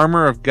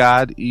Armor of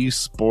God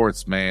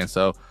Esports, man.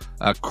 So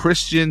a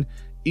Christian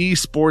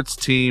esports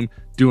team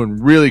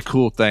doing really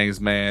cool things,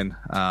 man.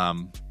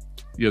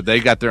 They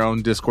got their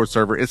own Discord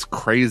server. It's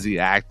crazy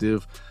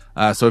active.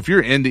 So if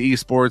you're into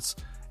esports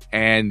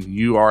and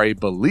you are a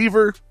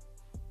believer,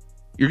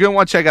 you're going to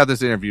want to check out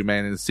this interview,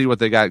 man, and see what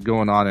they got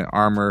going on in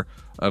Armor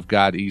of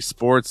God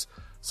Esports.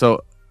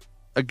 So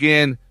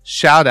again,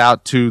 shout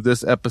out to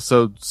this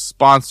episode's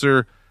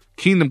sponsor,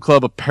 Kingdom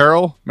Club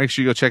Apparel. Make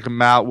sure you go check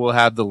them out. We'll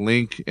have the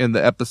link in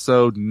the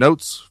episode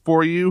notes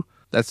for you.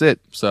 That's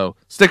it. So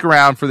stick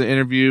around for the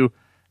interview.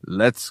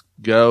 Let's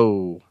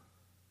go.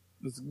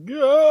 Let's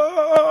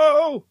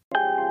go.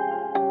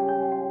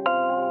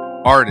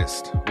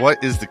 Artist,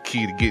 what is the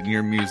key to getting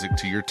your music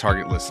to your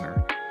target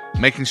listener?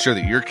 Making sure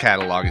that your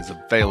catalog is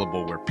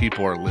available where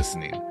people are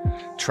listening.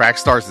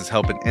 Trackstars is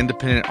helping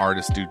independent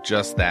artists do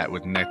just that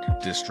with Nectar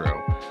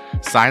Distro.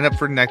 Sign up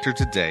for Nectar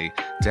today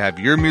to have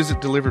your music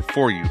delivered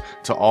for you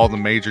to all the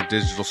major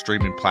digital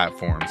streaming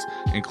platforms,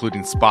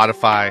 including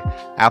Spotify,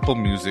 Apple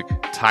Music,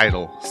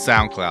 Tidal,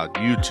 SoundCloud,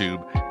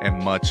 YouTube,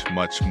 and much,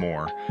 much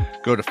more.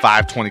 Go to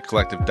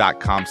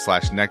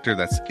 520collective.com/nectar.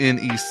 That's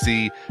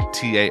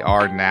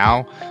NECTAR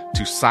now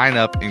to sign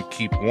up and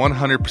keep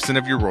 100%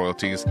 of your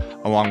royalties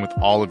along with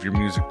all of your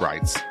music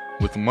rights.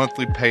 With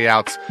monthly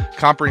payouts,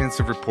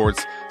 comprehensive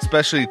reports,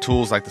 specialty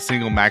tools like the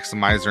Single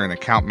Maximizer and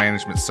account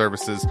management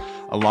services,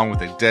 along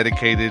with a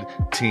dedicated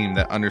team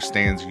that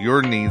understands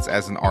your needs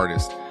as an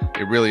artist,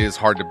 it really is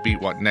hard to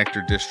beat what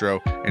Nectar Distro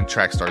and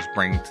Trackstars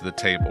bring to the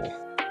table.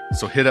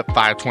 So hit up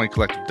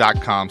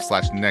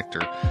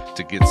 520collective.com/nectar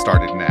to get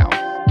started now.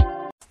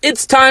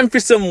 It's time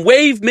for some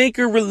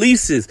Wavemaker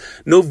releases.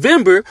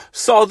 November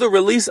saw the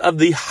release of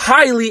the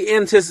highly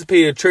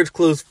anticipated Church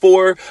Clothes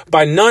 4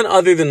 by none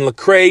other than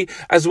Lecrae,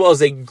 as well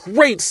as a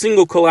great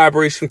single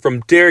collaboration from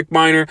Derek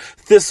Minor,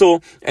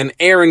 Thistle, and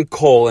Aaron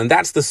Cole, and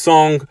that's the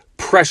song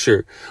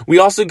Pressure. We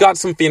also got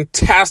some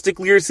fantastic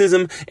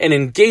lyricism and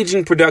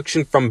engaging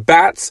production from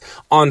Bats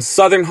on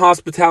Southern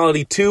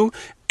Hospitality 2,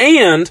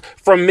 and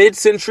from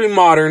Mid-Century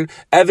Modern,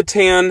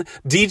 Evitan,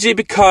 DJ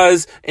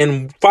Because,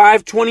 and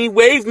 520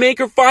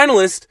 Wavemaker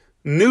finalist,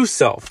 New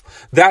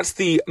Self. That's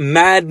the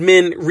Mad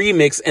Men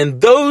remix,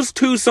 and those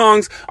two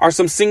songs are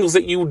some singles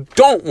that you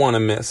don't want to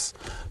miss.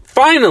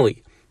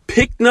 Finally,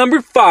 Pick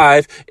number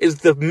 5 is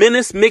the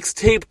Menace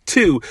Mixtape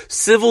 2,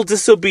 Civil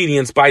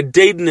Disobedience by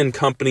Dayton and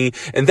Company,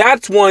 and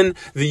that's one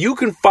that you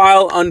can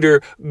file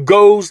under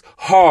Goes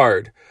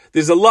Hard.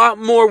 There's a lot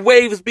more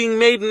waves being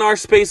made in our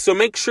space, so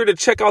make sure to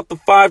check out the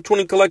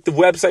 520 Collective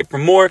website for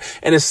more,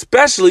 and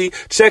especially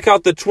check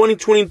out the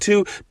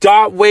 2022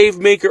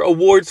 Wavemaker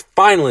Awards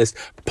finalists.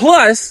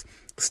 Plus,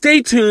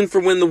 stay tuned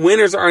for when the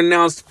winners are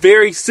announced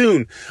very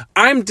soon.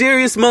 I'm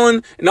Darius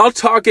Mullen, and I'll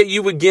talk at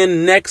you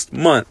again next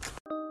month.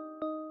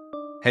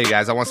 Hey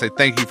guys, I want to say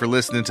thank you for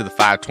listening to the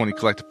 520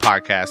 Collective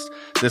podcast.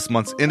 This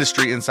month's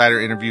Industry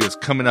Insider interview is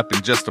coming up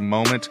in just a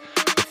moment.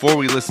 Before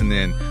we listen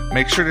in,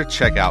 make sure to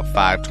check out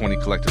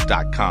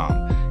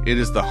 520collective.com. It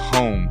is the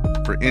home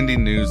for indie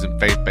news and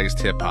faith-based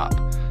hip-hop.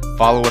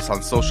 Follow us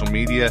on social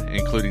media,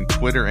 including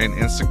Twitter and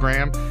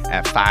Instagram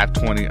at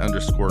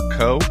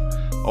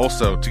 520_co.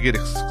 Also, to get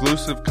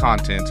exclusive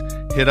content,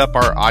 hit up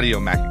our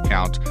AudioMac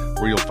account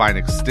where you'll find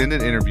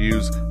extended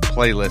interviews,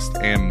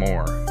 playlists, and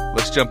more.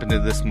 Let's jump into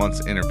this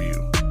month's interview.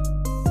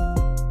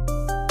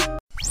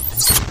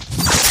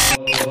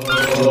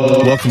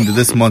 Welcome to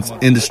this month's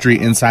Industry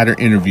Insider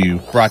interview,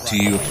 brought to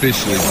you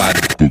officially by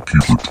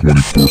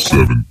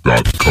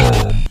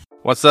Bookkeeper247.com.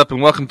 What's up, and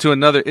welcome to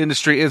another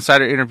Industry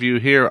Insider interview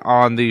here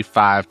on the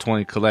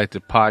 520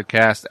 Collective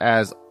podcast.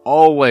 As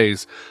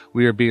always,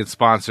 we are being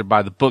sponsored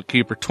by the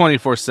Bookkeeper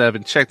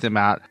 24/7. Check them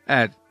out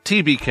at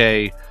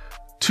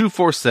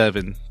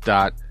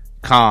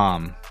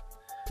tbk247.com.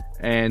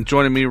 And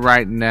joining me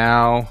right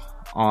now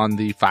on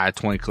the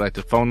 520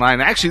 Collective phone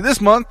line, actually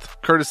this month,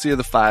 courtesy of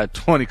the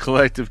 520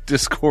 Collective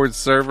Discord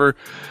server,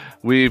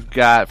 we've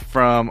got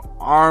from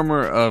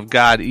Armor of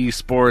God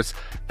Esports,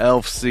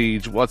 Elf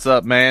Siege. What's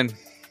up, man?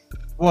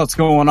 What's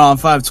going on,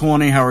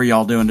 520? How are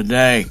y'all doing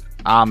today?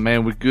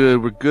 Man, we're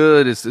good. We're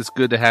good. It's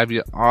good to have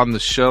you on the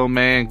show,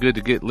 man. Good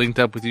to get linked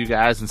up with you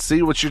guys and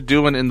see what you're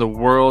doing in the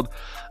world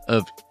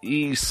of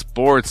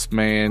esports,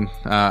 man.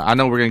 I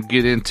know we're going to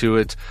get into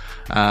it.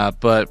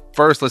 But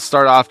first, let's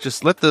start off.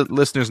 Just let the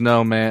listeners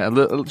know, man,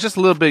 just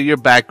a little bit of your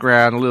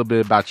background, a little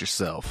bit about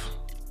yourself.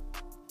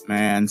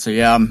 Man, so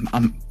yeah,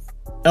 I'm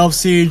Elf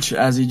Siege,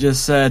 as he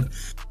just said.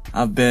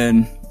 I've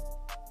been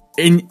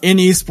in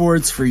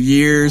esports for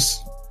years.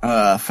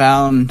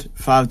 Found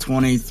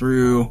 520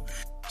 through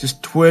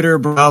just Twitter,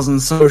 browsing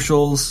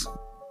socials.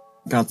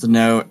 Got to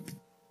know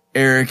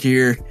Eric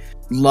here.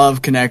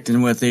 Love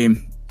connecting with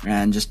him,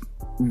 and just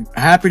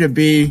happy to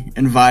be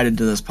invited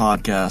to this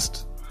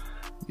podcast.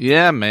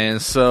 Yeah, man.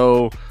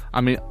 So,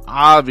 I mean,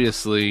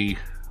 obviously,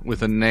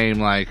 with a name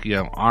like,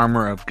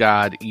 Armor of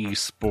God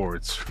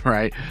Esports,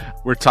 right?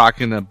 We're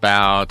talking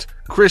about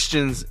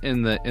Christians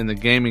in the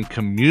gaming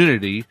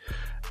community,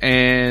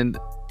 and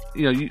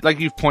like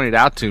you've pointed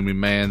out to me,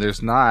 man,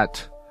 there's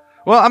not.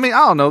 Well, I mean,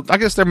 I don't know. I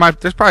guess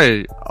there's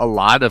probably a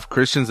lot of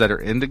Christians that are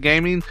into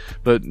gaming,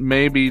 but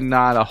maybe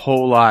not a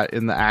whole lot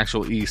in the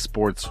actual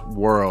esports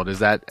world. Is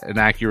that an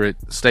accurate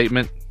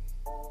statement?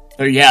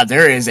 So yeah,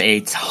 there is a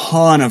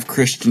ton of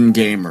Christian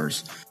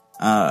gamers.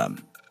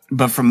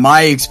 But from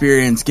my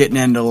experience getting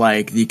into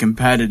like the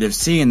competitive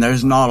scene,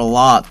 there's not a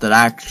lot that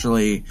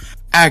actually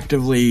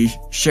actively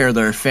share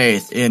their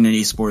faith in an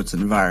esports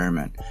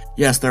environment.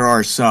 Yes, there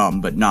are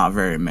some, but not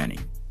very many.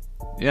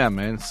 Yeah,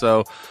 man.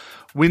 So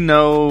we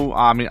know,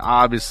 I mean,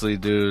 obviously,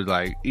 dude,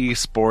 like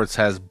esports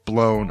has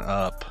blown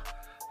up.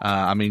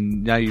 I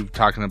mean, now you're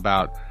talking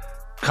about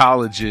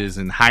colleges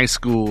and high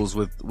schools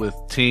with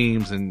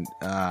teams and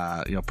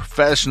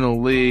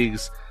professional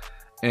leagues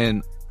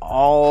and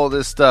all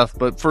this stuff.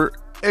 But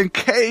in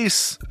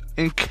case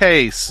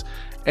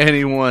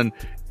anyone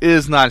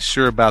is not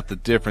sure about the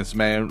difference,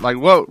 man, like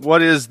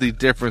what is the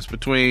difference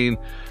between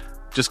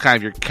just kind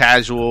of your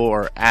casual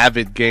or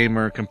avid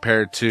gamer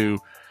compared to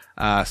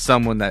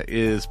someone that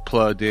is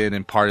plugged in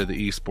and part of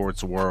the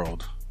esports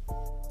world?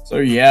 So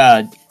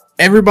yeah,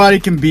 everybody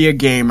can be a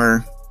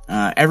gamer.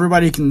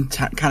 Everybody can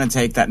kind of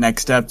take that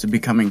next step to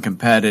becoming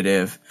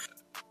competitive,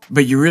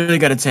 but you really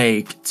got to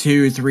take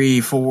 2,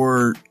 3,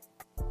 4,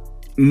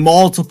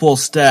 multiple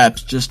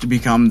steps just to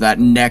become that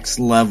next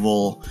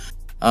level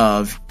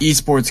of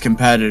esports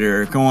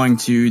competitor, going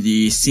to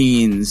the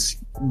scenes,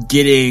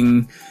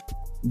 getting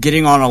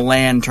on a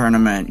LAN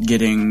tournament,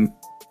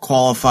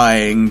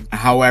 qualifying,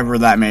 however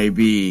that may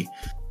be,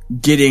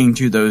 getting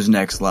to those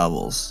next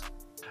levels.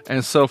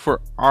 And so for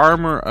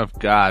Armor of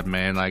God,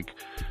 man, like,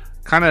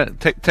 kind of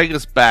take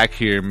us back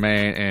here,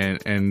 man,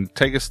 and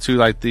take us to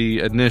like the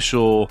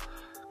initial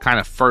kind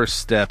of first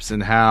steps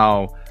and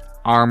how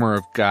Armor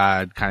of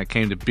God kind of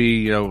came to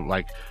be.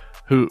 Like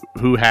who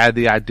had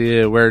the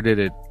idea, where did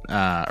it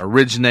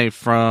originate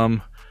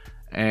from,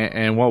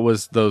 and what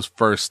was those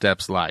first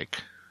steps like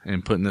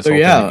in putting this whole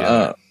thing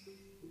together?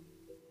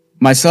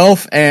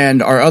 Myself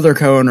and our other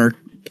co-owner,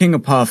 King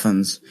of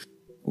Puffins,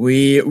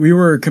 we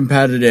were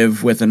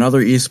competitive with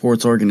another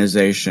esports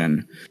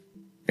organization.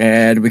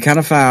 And we kind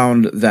of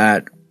found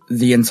that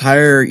the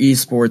entire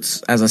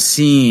esports as a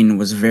scene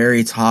was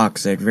very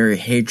toxic, very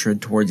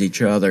hatred towards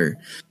each other.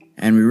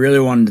 And we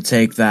really wanted to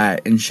take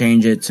that and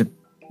change it to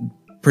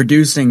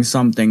producing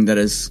something that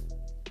is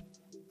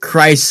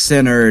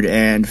Christ-centered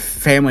and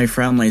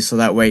family-friendly, so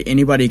that way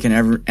anybody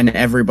can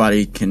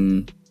everybody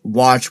can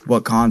watch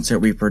what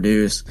content we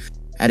produce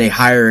at a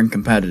higher and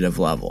competitive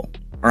level.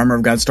 Armor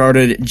of God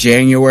started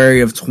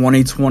January of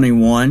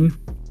 2021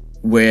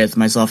 with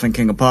myself and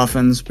King of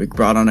Puffins. We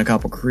brought on a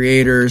couple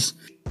creators,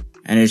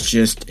 and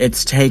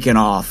it's taken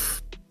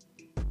off.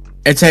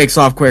 It takes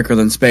off quicker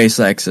than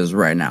SpaceX is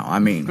right now. I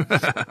mean...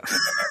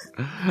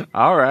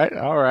 All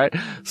right.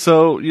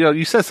 So,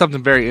 you said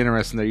something very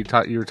interesting there.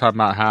 You were talking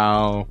about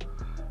how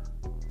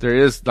there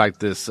is like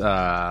this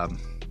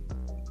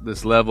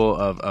this level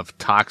of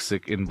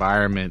toxic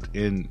environment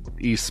in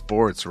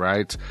esports,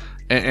 right?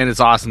 And it's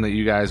awesome that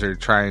you guys are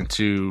trying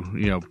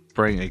to,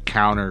 bring a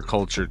counter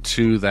culture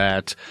to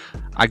that.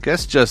 I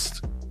guess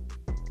just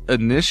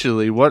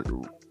initially, what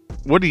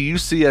do you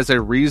see as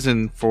a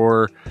reason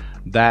for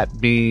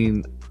that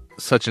being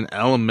such an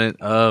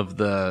element of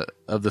the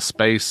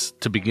space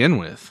to begin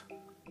with?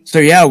 So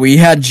yeah, we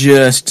had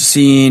just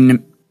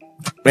seen,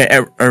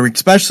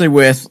 especially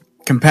with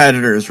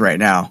competitors right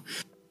now,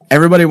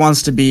 everybody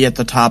wants to be at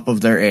the top of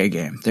their A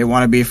game. They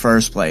want to be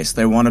first place.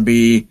 They want to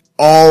be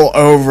all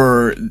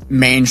over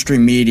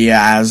mainstream media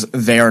as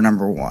they are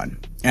number one.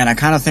 And I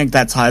kind of think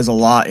that ties a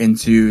lot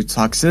into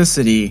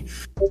toxicity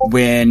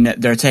when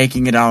they're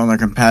taking it out on their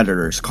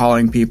competitors,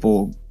 calling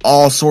people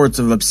all sorts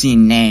of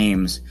obscene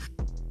names,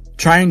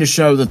 trying to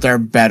show that they're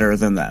better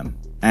than them.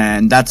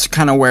 And that's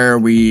kind of where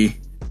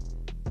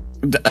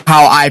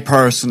how I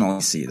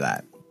personally see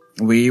that.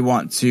 We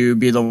want to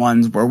be the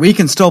ones where we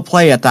can still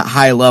play at that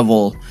high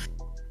level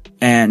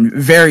and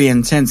very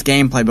intense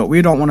gameplay, but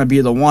we don't want to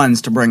be the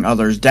ones to bring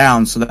others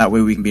down so that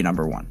way we can be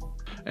number one.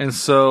 And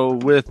so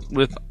with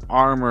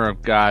Armor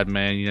of God,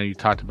 man, you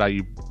talked about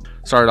you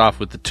started off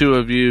with the two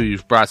of you.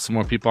 You've brought some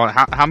more people on.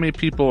 How many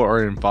people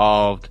are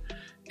involved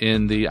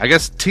in the, I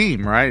guess,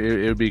 team, right?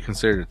 It would be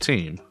considered a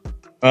team.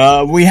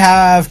 We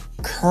have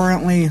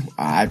currently,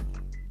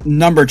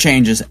 number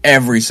changes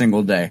every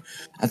single day.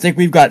 I think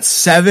we've got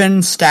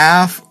 7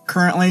 staff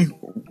currently.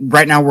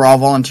 Right now we're all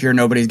volunteer.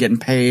 Nobody's getting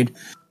paid.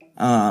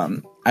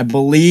 I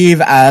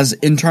believe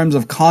in terms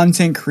of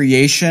content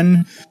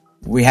creation,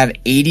 we have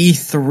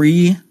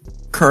 83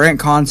 current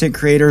content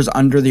creators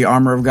under the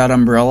Armor of God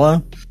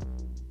umbrella.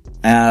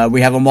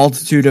 We have a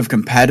multitude of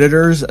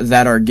competitors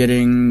that are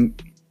getting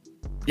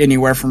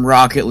anywhere from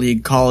Rocket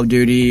League, Call of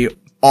Duty,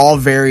 all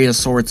various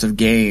sorts of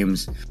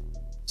games.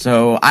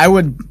 So I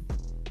would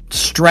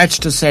stretch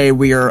to say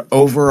we are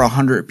over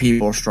 100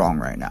 people strong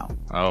right now.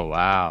 Oh,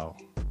 wow.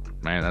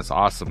 Man, that's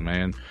awesome,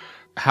 man.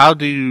 How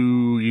do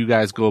you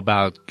guys go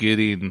about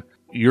getting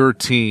your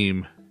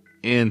team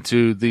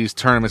into these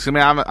tournaments? I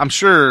mean, I'm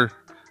sure...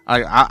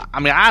 I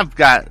mean, I've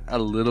got a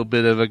little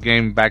bit of a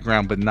game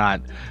background, but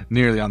not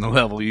nearly on the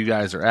level you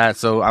guys are at.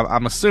 So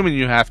I'm assuming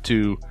you have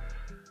to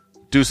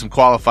do some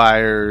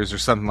qualifiers or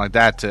something like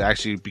that to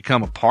actually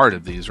become a part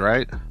of these,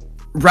 right?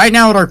 Right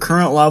now at our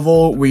current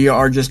level, we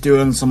are just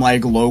doing some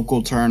like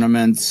local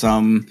tournaments,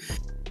 some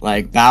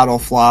like battle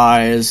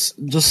flies,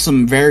 just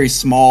some very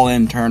small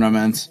end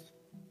tournaments.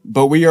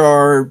 But we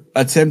are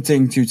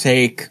attempting to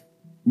take,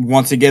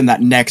 once again, that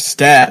next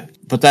step,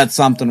 but that's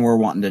something we're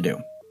wanting to do.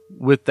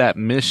 With that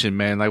mission,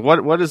 man, like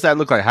what does that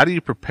look like? How do you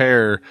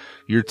prepare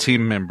your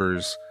team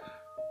members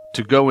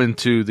to go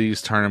into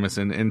these tournaments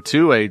and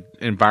into a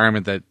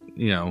environment that,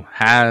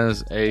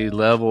 has a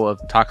level of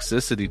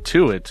toxicity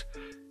to it?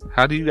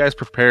 How do you guys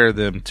prepare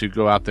them to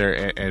go out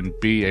there and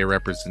be a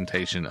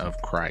representation of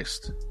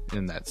Christ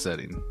in that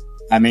setting?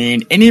 I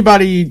mean,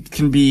 anybody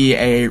can be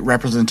a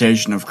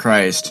representation of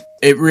Christ.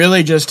 It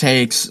really just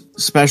takes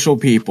special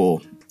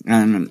people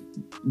and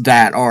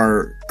that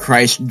are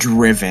Christ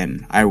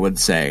driven, I would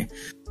say,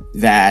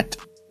 that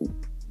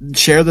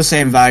share the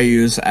same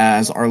values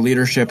as our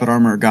leadership at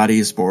Armor of God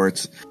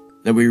Esports,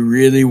 that we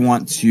really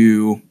want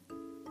to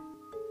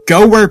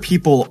go where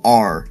people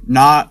are,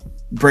 not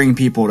bring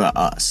people to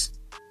us,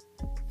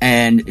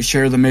 and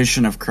share the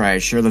mission of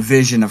Christ, share the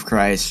vision of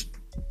Christ,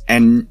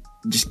 and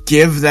just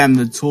give them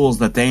the tools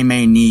that they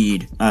may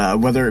need,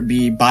 whether it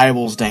be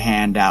Bibles to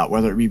hand out,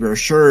 whether it be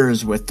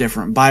brochures with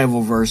different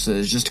Bible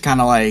verses, just to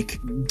kind of like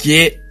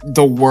get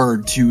the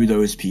word to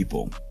those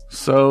people.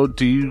 So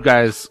do you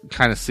guys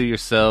kind of see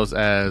yourselves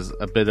as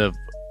a bit of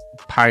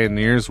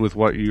pioneers with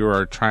what you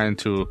are trying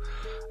to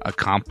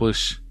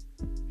accomplish?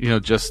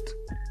 In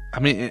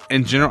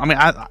general,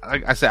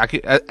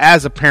 I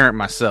as a parent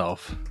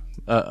myself,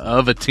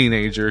 of a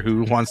teenager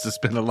who wants to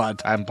spend a lot of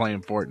time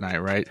playing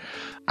Fortnite, right?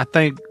 I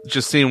think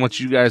just seeing what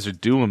you guys are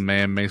doing,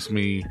 man, makes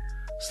me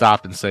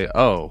stop and say,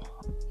 oh,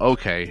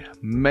 okay,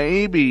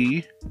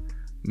 maybe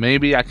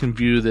I can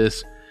view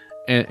this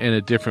in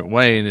a different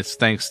way, and it's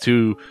thanks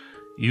to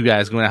you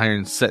guys going out here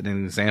and setting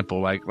an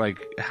example. Like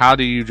how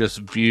do you just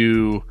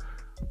view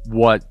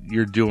what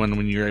you're doing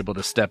when you're able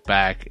to step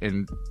back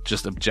and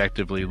just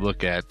objectively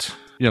look at,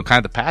 kind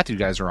of the path you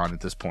guys are on at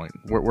this point,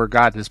 where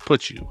God has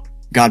put you?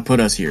 God put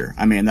us here.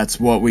 I mean, that's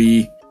what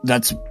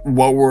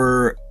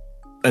we're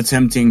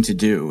attempting to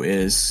do,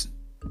 is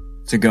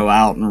to go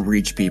out and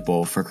reach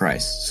people for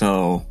Christ.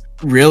 So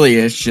Really,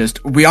 it's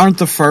just, we aren't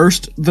the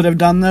first that have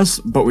done this,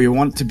 but we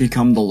want to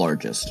become the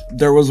largest.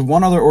 There was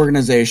one other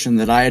organization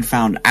that I had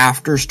found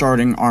after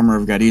starting Armor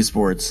of God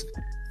Esports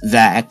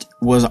that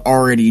was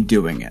already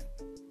doing it.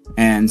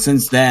 And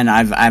since then,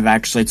 I've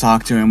actually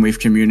talked to him, we've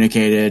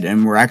communicated,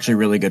 and we're actually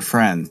really good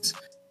friends.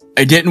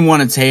 I didn't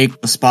want to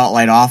take the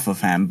spotlight off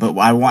of him, but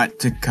I want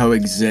to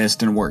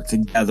coexist and work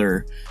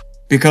together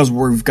because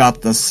we've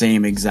got the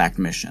same exact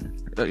mission.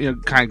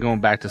 Kind of going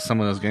back to some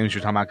of those games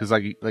you're talking about, because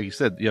like you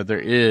said, there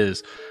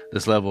is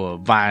this level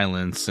of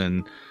violence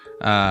and,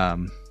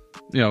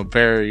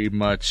 very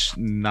much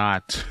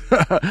not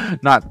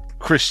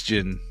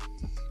Christian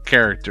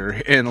character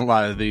in a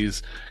lot of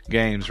these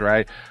games,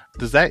 right?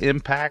 Does that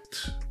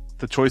impact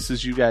the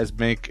choices you guys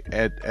make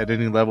at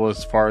any level,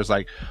 as far as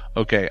like,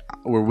 okay,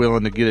 we're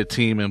willing to get a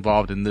team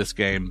involved in this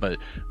game, but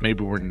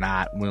maybe we're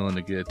not willing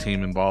to get a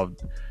team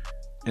involved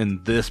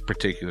in this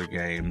particular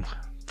game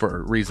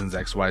for reasons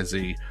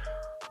XYZ?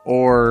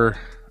 Or,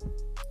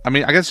 I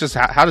mean, I guess just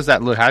how does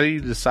that look? How do you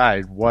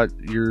decide what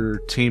your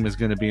team is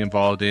going to be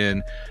involved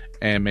in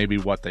and maybe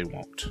what they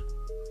won't?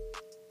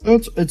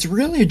 It's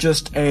really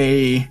just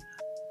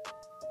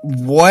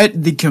what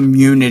the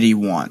community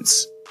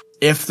wants.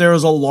 If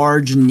there's a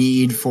large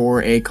need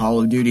for a Call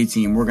of Duty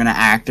team, we're going to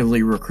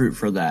actively recruit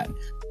for that.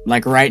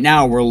 Like right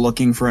now, we're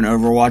looking for an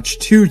Overwatch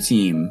 2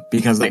 team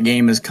because that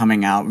game is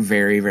coming out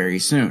very, very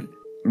soon.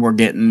 We're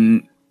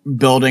getting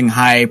building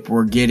hype.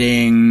 We're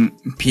getting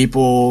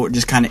people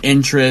just kind of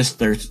interest.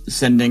 They're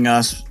sending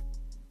us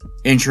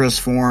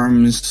interest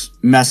forms,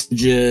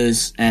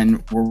 messages,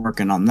 and we're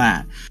working on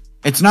that.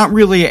 It's not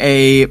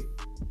really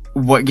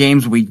what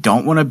games we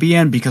don't want to be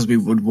in, because we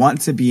would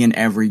want to be in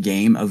every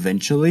game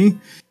eventually.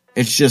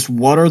 It's just,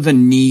 what are the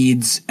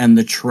needs and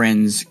the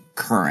trends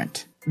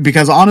current?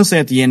 Because honestly,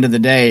 at the end of the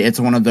day, it's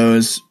one of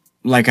those,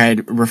 like I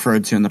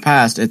referred to in the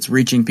past, it's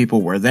reaching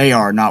people where they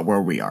are, not where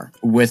we are.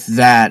 With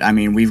that, I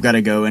mean, we've got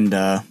to go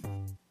into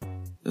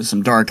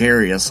some dark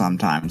areas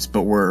sometimes,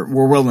 but we're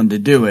willing to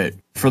do it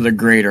for the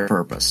greater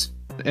purpose.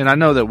 And I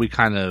know that we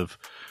kind of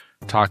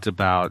talked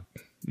about,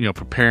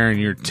 preparing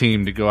your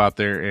team to go out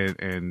there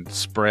and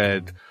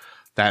spread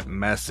that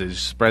message,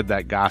 spread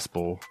that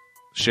gospel,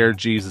 share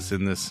Jesus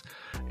in this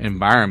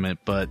environment.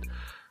 But,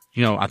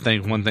 I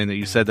think one thing that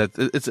you said, that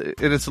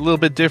it's a little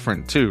bit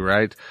different too,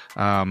 right?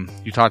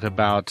 You talked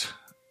about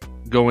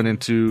going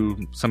into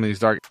some of these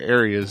dark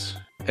areas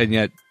and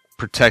yet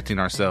protecting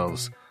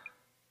ourselves.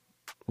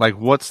 Like,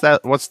 what's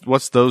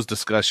those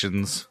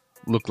discussions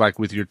look like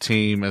with your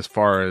team, as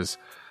far as,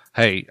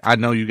 hey, I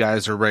know you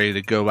guys are ready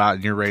to go out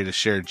and you're ready to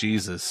share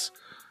Jesus,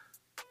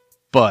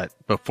 but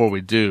before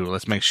we do,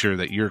 let's make sure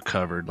that you're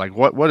covered. Like,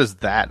 what does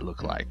that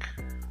look like?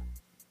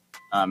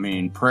 I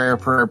mean, prayer,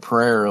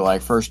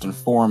 like first and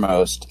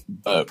foremost,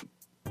 but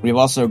we've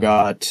also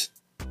got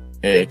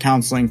a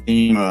counseling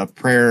team, a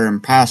prayer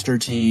and pastor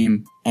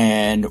team,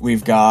 and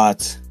we've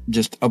got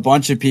just a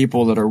bunch of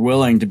people that are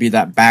willing to be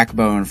that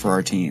backbone for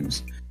our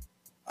teams.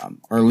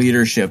 Our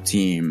leadership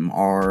team,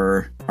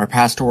 our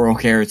pastoral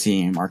care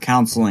team, our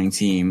counseling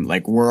team,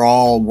 like, we're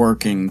all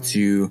working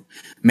to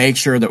make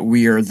sure that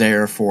we are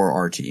there for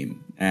our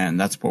team, and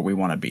that's what we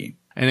want to be.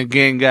 And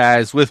again,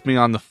 guys, with me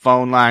on the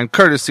phone line,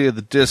 courtesy of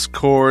the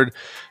Discord,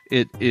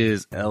 it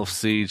is Elf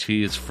Siege.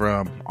 He is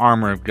from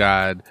Armor of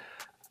God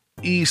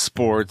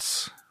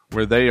Esports,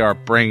 where they are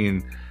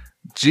bringing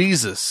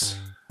Jesus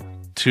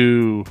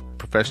to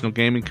professional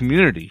gaming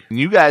community. And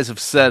you guys have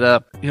set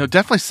up,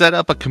 definitely set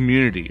up a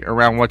community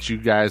around what you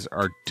guys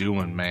are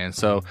doing, man.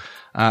 So,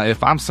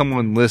 if I'm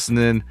someone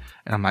listening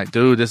and I'm like,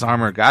 dude, this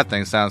Armor of God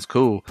thing sounds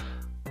cool,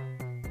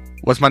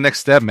 what's my next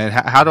step, man?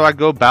 How do I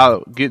go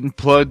about getting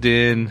plugged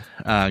in,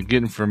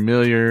 getting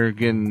familiar,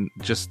 getting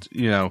just,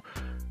 I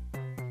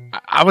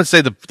would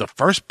say the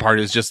first part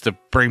is just to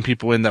bring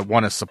people in that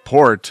want to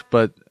support,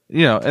 but,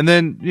 and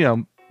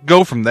then,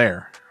 go from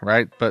there,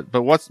 right?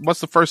 But what's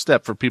the first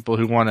step for people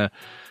who want to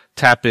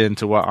tap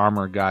into what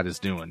Armor of God is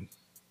doing?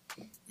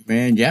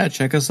 Man, yeah,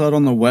 check us out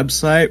on the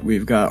website.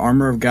 We've got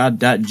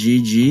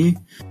armorofgod.gg.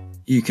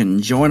 You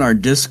can join our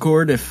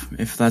Discord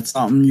if that's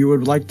something you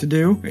would like to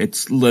do.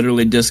 It's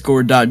literally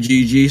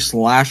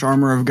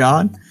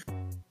discord.gg/armorofgod.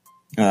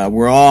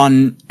 We're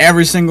on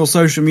every single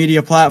social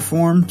media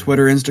platform,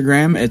 Twitter,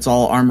 Instagram. It's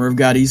all Armor of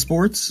God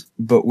Esports,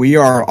 but we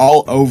are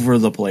all over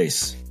the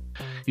place.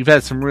 You've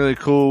had some really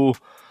cool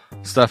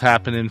stuff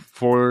happening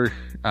for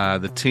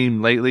the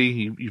team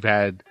lately. You've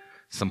had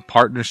some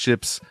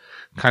partnerships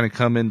kind of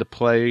come into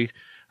play.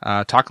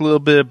 Talk a little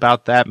bit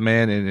about that,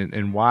 man,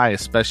 and why,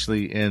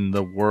 especially in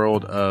the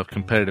world of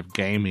competitive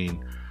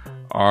gaming,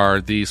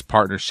 are these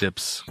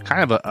partnerships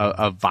kind of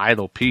a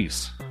vital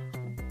piece?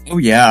 Oh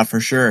yeah, for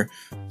sure.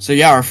 So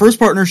yeah, our first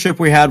partnership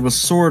we had was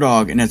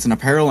Swordog, and it's an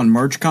apparel and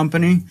merch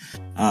company.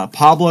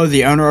 Pablo,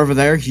 the owner over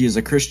there, he is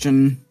a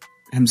Christian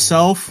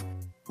himself,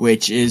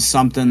 which is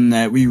something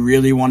that we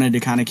really wanted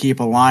to kind of keep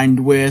aligned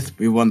with.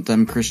 We want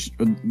them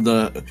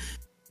the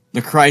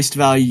Christ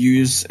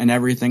values and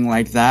everything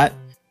like that.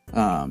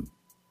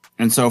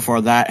 And so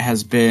far that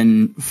has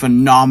been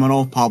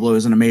phenomenal. Pablo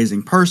is an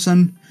amazing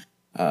person.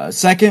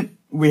 Second,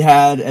 we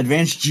had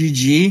Advanced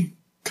GG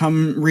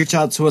come reach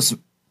out to us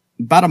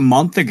about a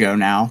month ago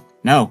now.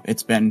 No,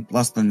 it's been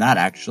less than that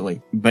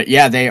actually. But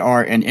yeah, they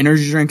are an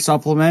energy drink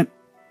supplement.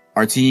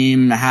 Our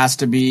team has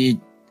to be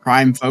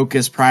prime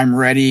focused, prime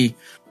ready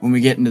when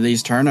we get into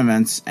these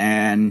tournaments,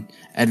 and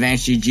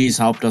Advanced GG's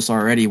helped us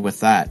already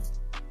with that.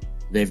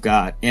 They've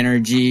got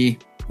energy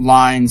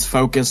lines,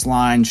 focus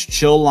lines,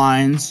 chill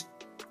lines,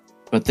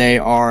 but they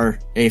are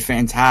a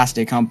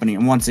fantastic company.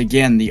 And once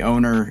again, the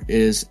owner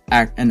is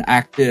an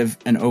active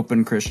and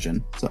open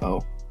Christian.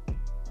 So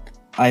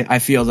I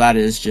feel that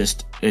is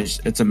just,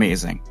 it's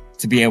amazing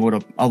to be able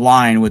to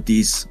align with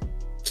these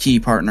key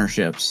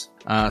partnerships.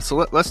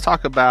 So let's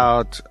talk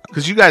about,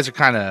 because you guys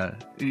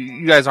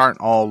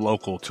aren't all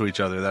local to each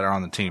other that are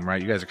on the team,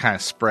 right? You guys are kind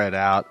of spread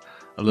out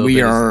a little bit.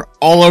 We are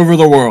all over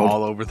the world.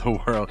 All over the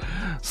world.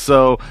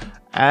 So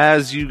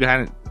as you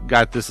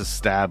got this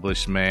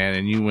established, man,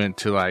 and you went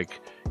to like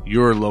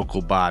your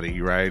local body,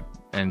 right?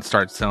 And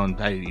start telling,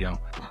 hey,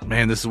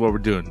 man, this is what we're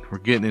doing. We're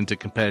getting into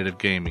competitive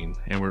gaming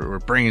and we're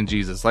bringing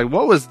Jesus. Like,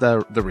 what was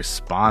the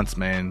response,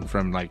 man,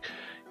 from like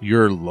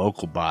your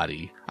local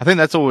body? I think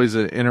that's always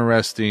an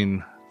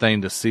interesting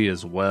thing to see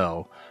as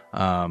well.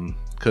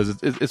 Because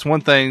it's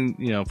one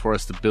thing, for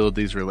us to build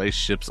these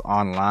relationships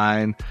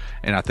online,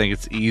 and I think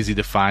it's easy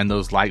to find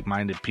those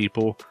like-minded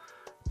people.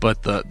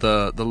 But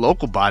the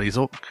local bodies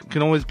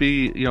can always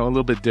be, a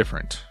little bit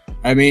different.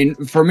 I mean,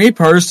 for me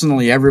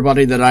personally,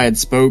 everybody that I had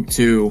spoke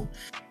to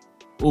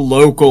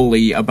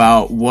locally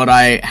about what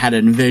I had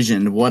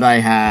envisioned, what I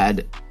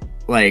had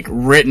like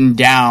written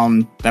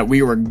down that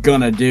we were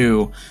gonna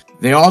do,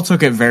 they all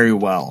took it very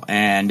well.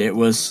 And it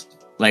was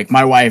like,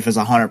 my wife is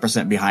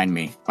 100% behind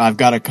me. I've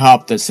got a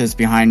cup that sits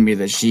behind me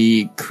that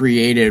she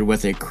created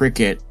with a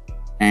cricket,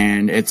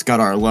 and it's got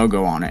our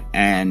logo on it.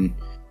 And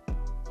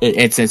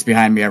it sits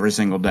behind me every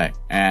single day.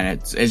 And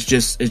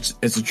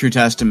it's a true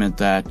testament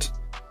that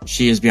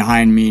she is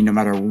behind me no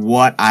matter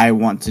what I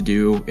want to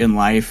do in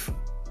life.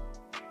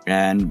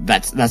 And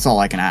that's all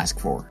I can ask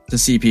for. To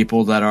see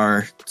people that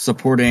are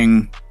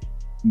supporting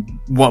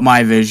what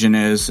my vision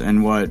is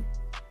and what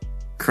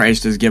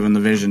Christ has given the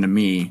vision to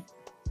me.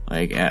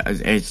 Like,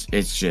 it's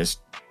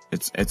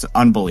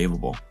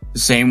unbelievable. The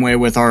same way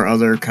with our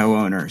other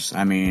co-owners.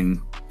 I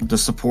mean, the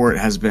support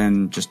has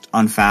been just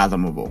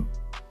unfathomable.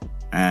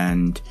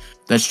 And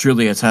that's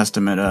truly a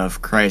testament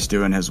of Christ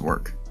doing his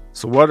work.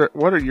 So what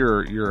are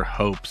your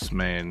hopes,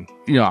 man?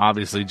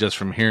 Obviously just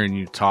from hearing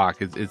you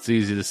talk, it's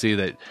easy to see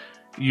that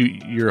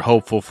you're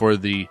hopeful for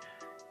the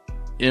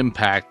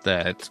impact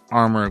that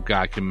Armor of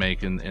God can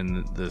make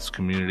in this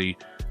community.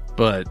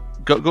 But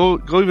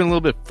go even a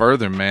little bit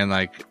further, man.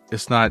 Like,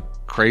 it's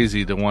not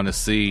crazy to want to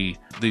see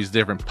these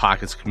different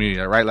pockets of community,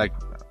 right? Like,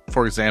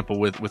 for example,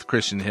 with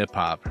Christian hip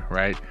hop,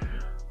 right?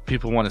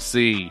 People want to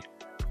see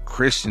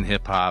Christian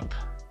hip hop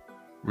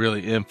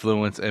really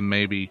influence and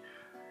maybe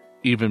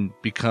even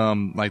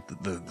become like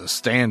the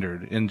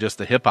standard in just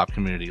the hip hop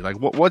community. Like,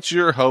 what's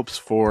your hopes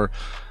for,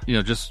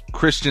 just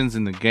Christians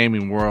in the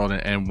gaming world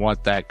and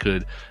what that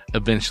could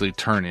eventually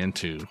turn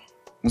into?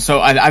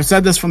 So I've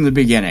said this from the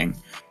beginning,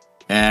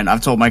 and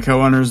I've told my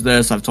co-owners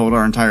this, I've told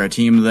our entire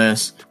team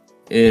this,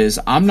 is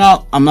I'm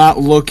not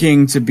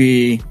looking to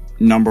be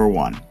number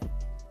one,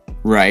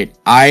 right?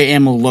 I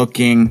am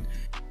looking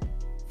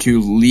to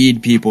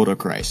lead people to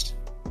Christ.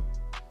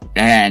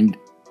 And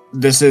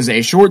this is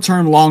a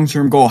short-term,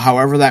 long-term goal,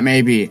 however that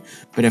may be.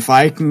 But if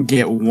I can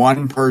get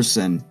one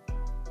person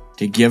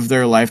to give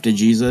their life to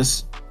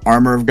Jesus,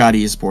 Armor of God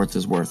Esports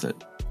is worth it.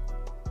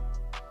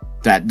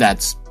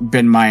 That's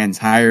been my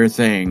entire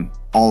thing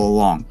all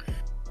along.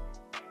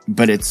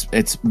 But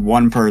it's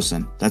one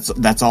person.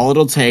 That's all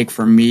it'll take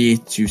for me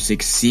to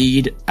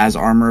succeed as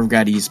Armor of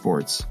God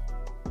Esports,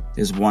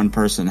 is one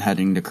person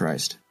heading to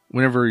Christ.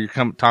 Whenever you're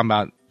talking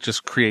about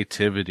just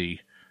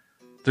creativity,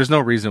 there's no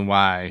reason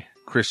why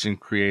Christian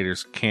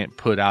creators can't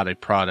put out a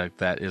product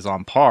that is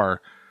on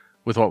par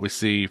with what we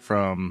see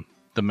from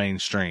the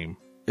mainstream.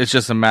 It's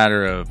just a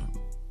matter of,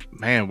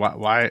 man,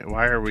 why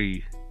are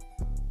we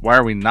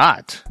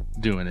not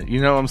doing it?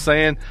 You know what I'm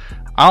saying?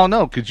 I don't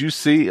know. Could you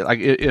see, like,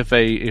 if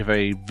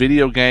a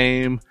video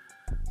game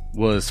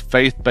was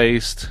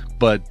faith-based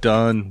but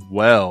done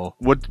well,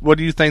 what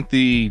do you think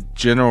the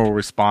general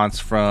response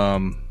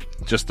from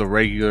just the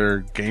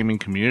regular gaming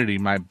community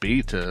might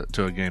be to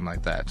a game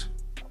like that?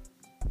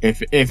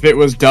 If it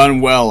was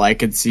done well, I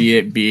could see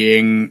it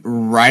being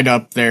right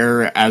up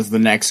there as the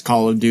next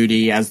Call of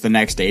Duty, as the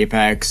next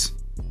Apex,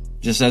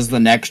 just as the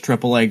next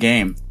AAA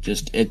game.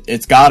 Just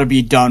it's got to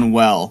be done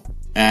well.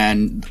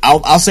 And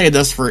I'll say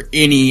this for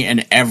any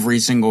and every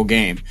single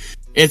game.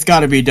 It's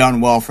got to be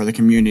done well for the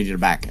community to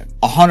back it.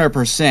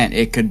 100%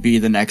 it could be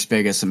the next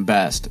biggest and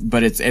best,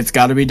 but it's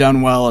got to be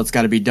done well. It's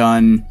got to be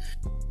done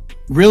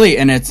really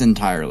in its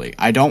entirety.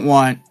 I don't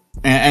want,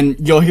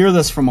 and you'll hear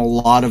this from a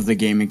lot of the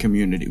gaming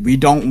community, we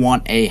don't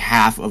want a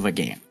half of a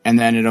game. And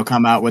then it'll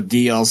come out with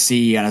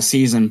DLC and a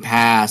season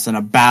pass and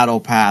a battle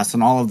pass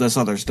and all of this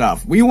other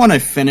stuff. We want a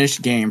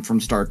finished game from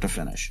start to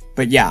finish.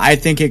 But yeah, I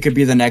think it could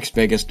be the next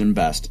biggest and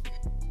best.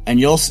 And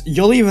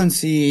you'll even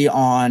see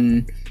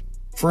on,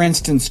 for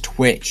instance,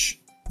 Twitch,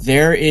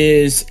 there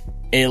is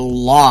a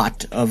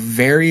lot of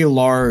very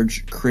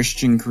large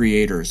Christian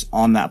creators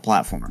on that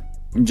platform.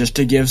 And just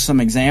to give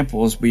some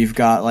examples, we've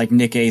got like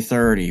Nick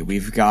A30,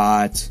 we've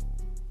got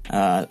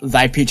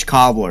Thy Peach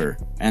Cobbler,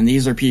 and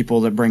these are people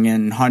that bring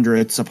in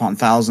hundreds upon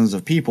thousands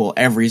of people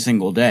every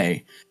single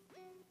day.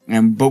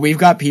 But we've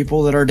got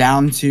people that are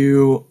down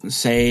to,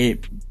 say,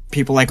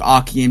 people like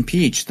Aki and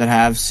Peach that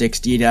have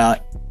 60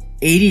 to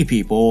 80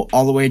 people,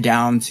 all the way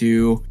down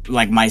to,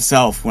 like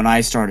myself, when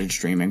I started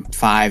streaming,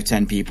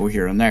 5-10 people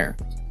here and there.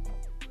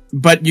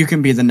 But you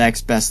can be the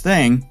next best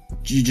thing.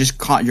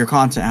 Your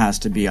content has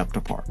to be up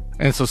to par.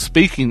 And so,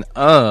 speaking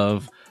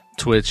of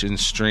Twitch and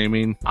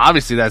streaming,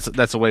 obviously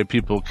that's a way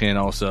people can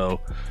also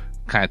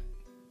kind of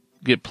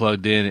get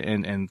plugged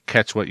in and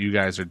catch what you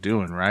guys are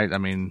doing, right? I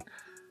mean,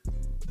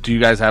 do you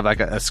guys have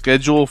like a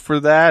schedule for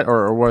that,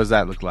 or what does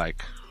that look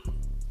like?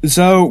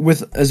 So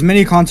with as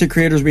many content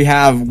creators we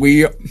have,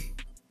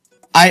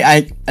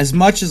 I as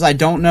much as I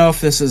don't know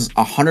if this is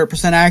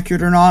 100%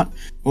 accurate or not,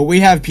 but we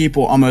have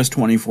people almost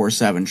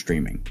 24/7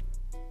 streaming.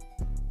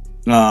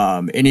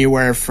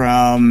 Anywhere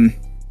from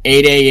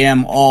 8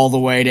 a.m. all the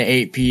way to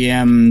 8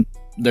 p.m.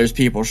 There's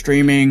people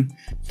streaming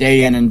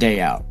day in and day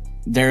out.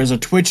 There's a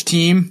Twitch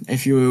team,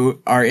 if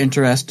you are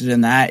interested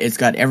in that. It's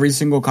got every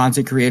single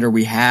content creator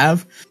we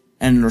have,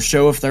 and it'll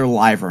show if they're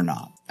live or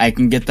not. I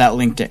can get that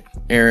link to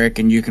Eric,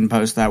 and you can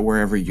post that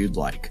wherever you'd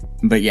like.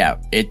 But yeah,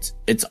 it's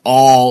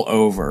all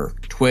over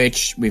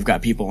Twitch. We've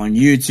got people on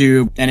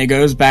YouTube, and it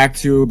goes back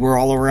to we're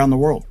all around the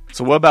world.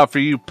 So what about for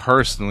you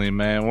personally,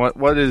 man?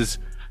 What is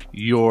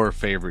your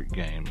favorite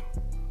game?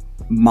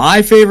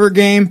 My favorite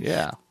game?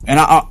 Yeah. And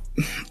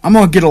I'm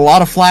gonna get a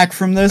lot of flack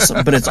from this,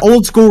 but it's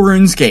old school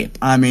RuneScape.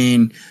 I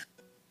mean,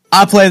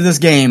 I play this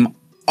game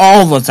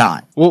all the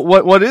time. Well,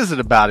 what is it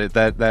about it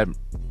that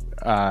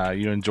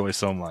you enjoy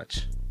so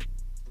much?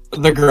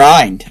 The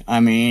grind.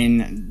 I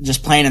mean,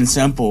 just plain and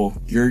simple.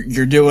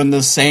 You're doing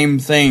the same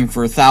thing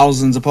for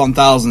thousands upon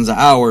thousands of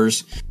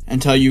hours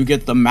until you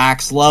get the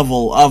max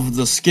level of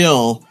the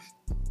skill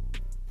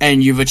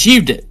and you've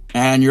achieved it.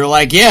 And you're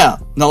like, yeah,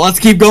 now let's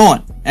keep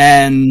going.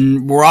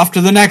 And we're off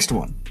to the next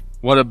one.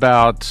 What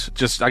about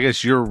just, I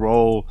guess, your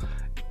role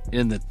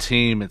in the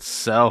team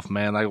itself,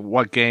 man? Like,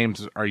 what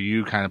games are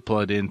you kind of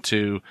plugged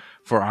into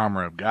for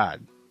Armor of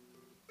God?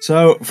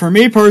 So, for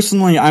me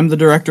personally, I'm the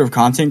director of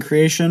content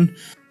creation.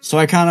 So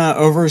I kind of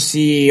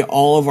oversee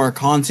all of our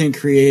content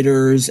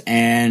creators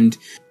and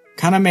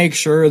kind of make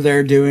sure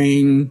they're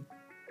doing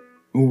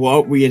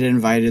what we had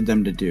invited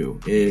them to do,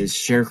 is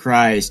share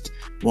Christ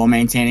while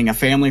maintaining a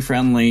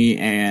family-friendly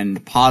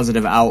and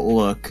positive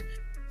outlook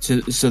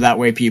so that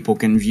way people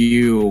can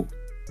view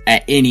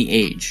at any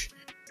age.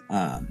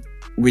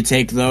 We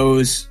take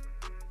those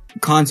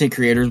content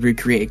creators, we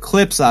create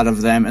clips out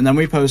of them, and then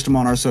we post them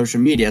on our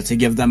social media to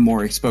give them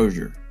more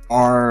exposure.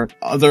 Our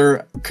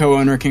other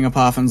co-owner, King of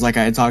Poffins, like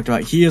I had talked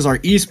about, he is our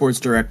esports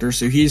director,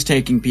 so he's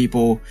taking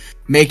people,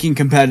 making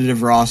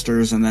competitive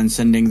rosters, and then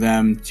sending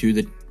them to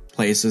the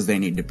places they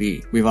need to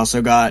be. We've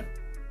also got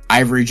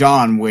Ivory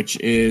John,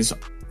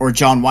 or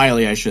John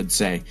Wiley, I should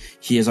say.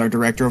 He is our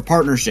director of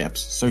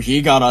partnerships, so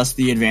he got us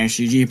the Advanced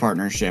GG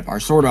partnership, our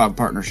Sword Dog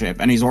partnership,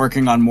 and he's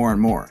working on more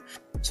and more.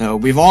 So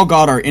we've all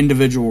got our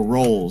individual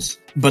roles,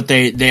 but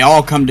they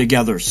all come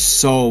together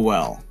so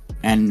well,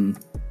 and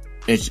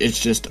it's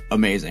just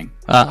amazing.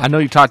 I know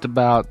you talked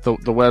about the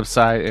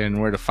website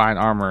and where to find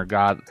Armor of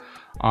God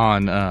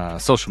on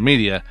social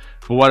media,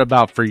 but what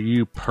about for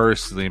you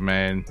personally,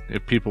 man?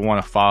 If people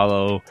want to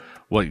follow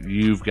what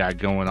you've got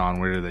going on,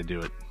 where do they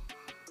do it?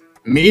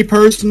 Me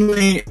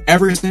personally,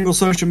 every single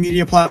social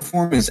media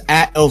platform is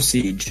at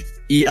Elfsiege.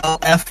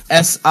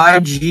 ELFSIGE.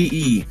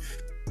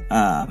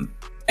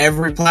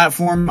 Every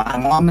platform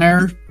I'm on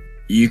there,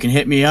 you can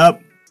hit me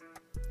up.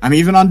 I'm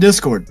even on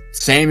Discord.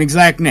 Same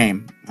exact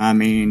name. I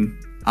mean,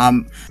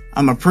 I'm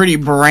a pretty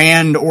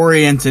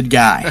brand-oriented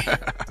guy.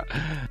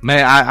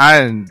 Man,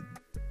 I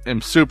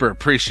am super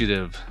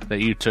appreciative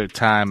that you took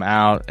time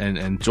out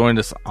and joined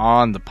us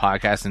on the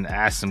podcast and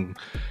asked some,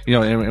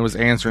 and it was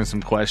answering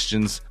some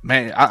questions.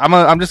 Man,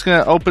 I'm just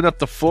going to open up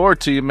the floor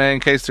to you, man, in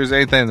case there's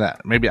anything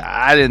that maybe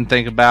I didn't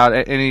think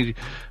about. Any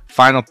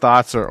final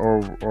thoughts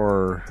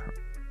or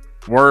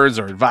words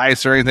or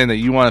advice or anything that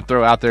you want to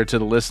throw out there to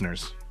the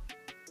listeners?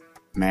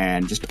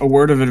 Man, just a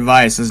word of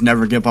advice is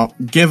never give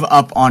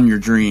up on your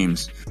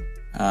dreams.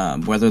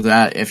 Whether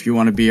that, if you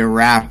want to be a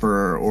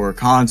rapper or a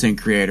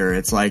content creator,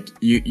 it's like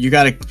you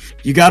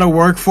gotta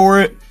work for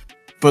it,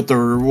 but the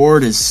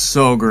reward is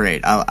so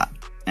great.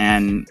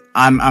 And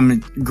I'm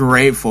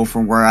grateful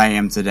for where I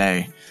am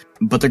today,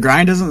 but the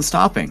grind isn't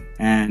stopping,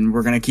 and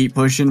we're gonna keep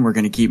pushing, we're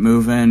gonna keep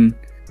moving,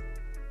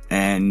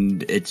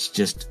 and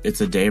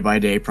it's a day by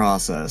day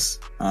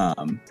process.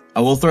 I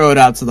will throw it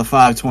out to the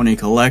 520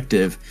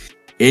 Collective.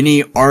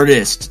 Any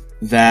artist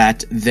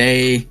that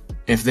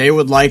if they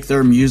would like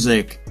their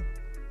music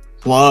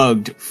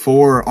plugged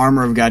for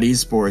Armor of God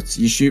Esports,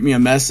 you shoot me a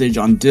message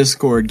on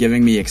Discord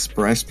giving me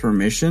express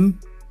permission,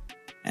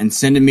 and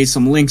sending me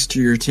some links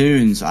to your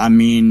tunes. I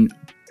mean,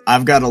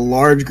 I've got a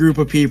large group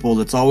of people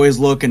that's always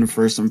looking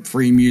for some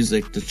free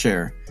music to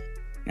share.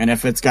 And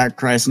if it's got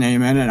Christ's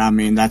name in it, I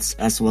mean,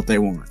 that's what they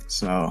want.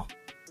 So,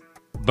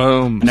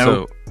 boom.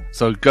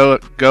 So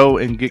go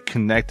and get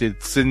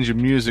connected. Send your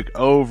music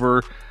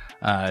over.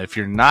 If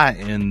you're not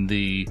in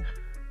the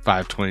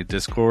 520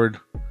 Discord,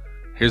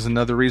 here's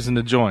another reason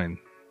to join.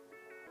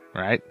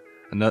 Right?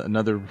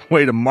 Another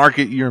way to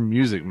market your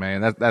music,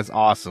 man. That's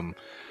awesome.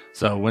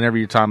 So whenever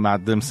you're talking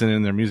about them sending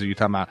in their music, you're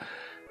talking about,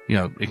 you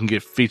know, it can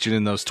get featured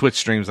in those Twitch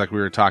streams like we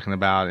were talking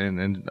about,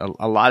 and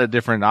a lot of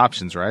different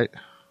options, right?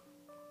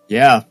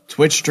 Yeah,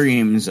 Twitch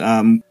streams.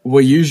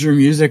 We'll use your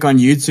music on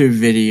YouTube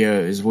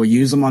videos. We'll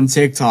use them on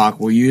TikTok.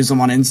 We'll use them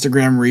on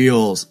Instagram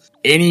Reels.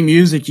 Any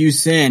music you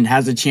send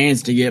has a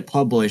chance to get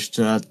published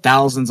to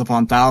thousands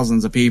upon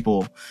thousands of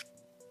people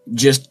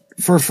just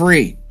for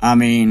free. I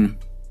mean,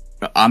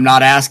 I'm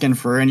not asking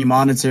for any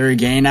monetary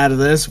gain out of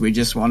this. We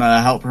just want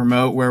to help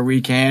promote where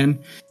we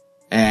can.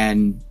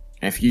 And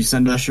if you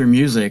send us your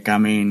music, I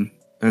mean,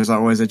 there's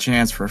always a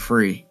chance for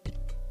free.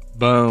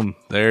 Boom.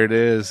 There it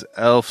is.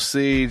 Elf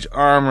Siege,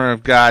 Armor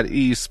of God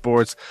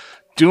Esports,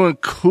 doing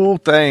cool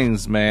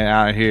things, man,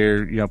 out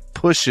here, you know,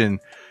 pushing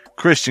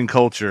Christian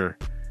culture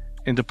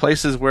into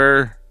places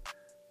where,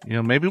 you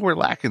know, maybe we're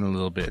lacking a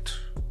little bit.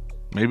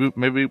 Maybe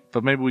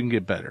we can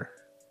get better.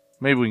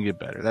 Maybe we can get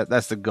better.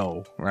 That's the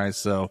goal, right?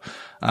 So,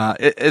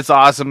 it's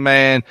awesome,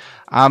 man.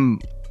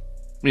 I'm,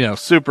 you know,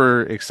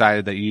 super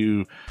excited that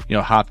you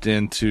hopped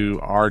into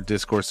our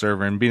Discord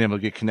server and being able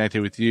to get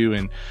connected with you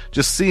and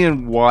just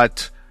seeing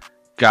what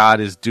God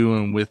is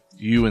doing with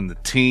you and the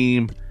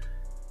team.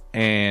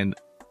 And,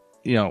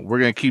 you know, we're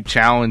going to keep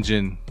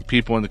challenging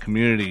people in the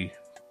community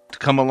to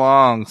come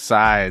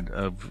alongside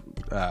of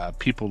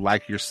people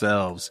like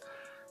yourselves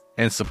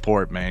and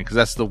support, man, because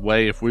that's the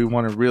way. If we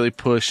want to really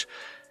push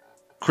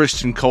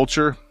Christian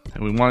culture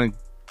and we want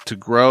to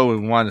grow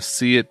and want to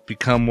see it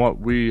become what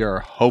we are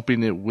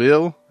hoping it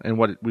will and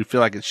what we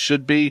feel like it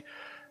should be,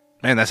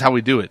 man, that's how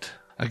we do it.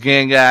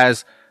 Again,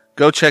 guys,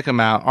 go check them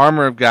out.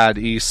 Armor of God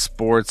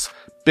Esports.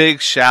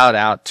 Big shout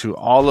out to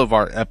all of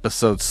our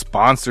episode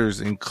sponsors,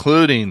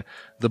 including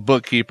the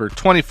Bookkeeper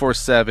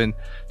 24/7.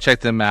 Check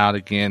them out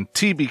again,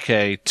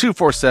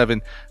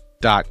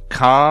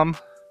 tbk247.com.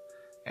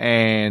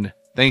 And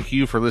thank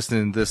you for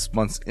listening to this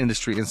month's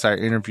Industry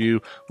Insider interview.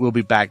 We'll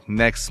be back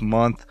next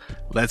month.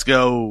 Let's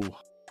go.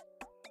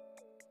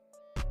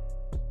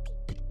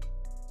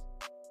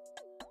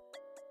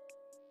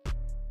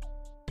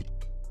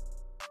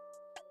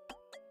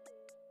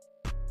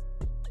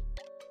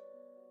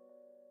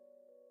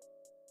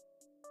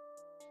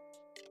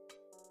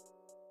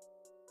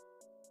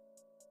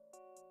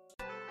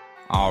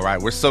 All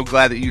right, we're so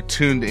glad that you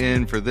tuned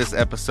in for this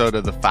episode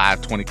of the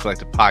 520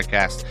 Collective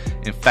Podcast.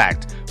 In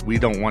fact, we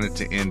don't want it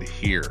to end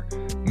here.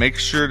 Make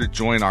sure to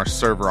join our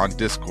server on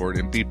Discord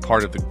and be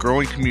part of the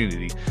growing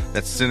community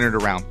that's centered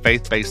around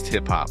faith-based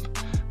hip-hop.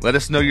 Let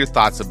us know your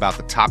thoughts about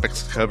the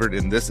topics covered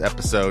in this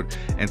episode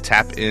and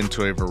tap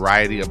into a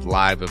variety of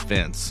live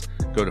events.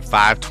 Go to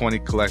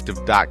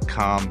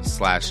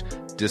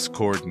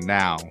 520collective.com/Discord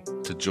now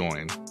to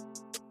join.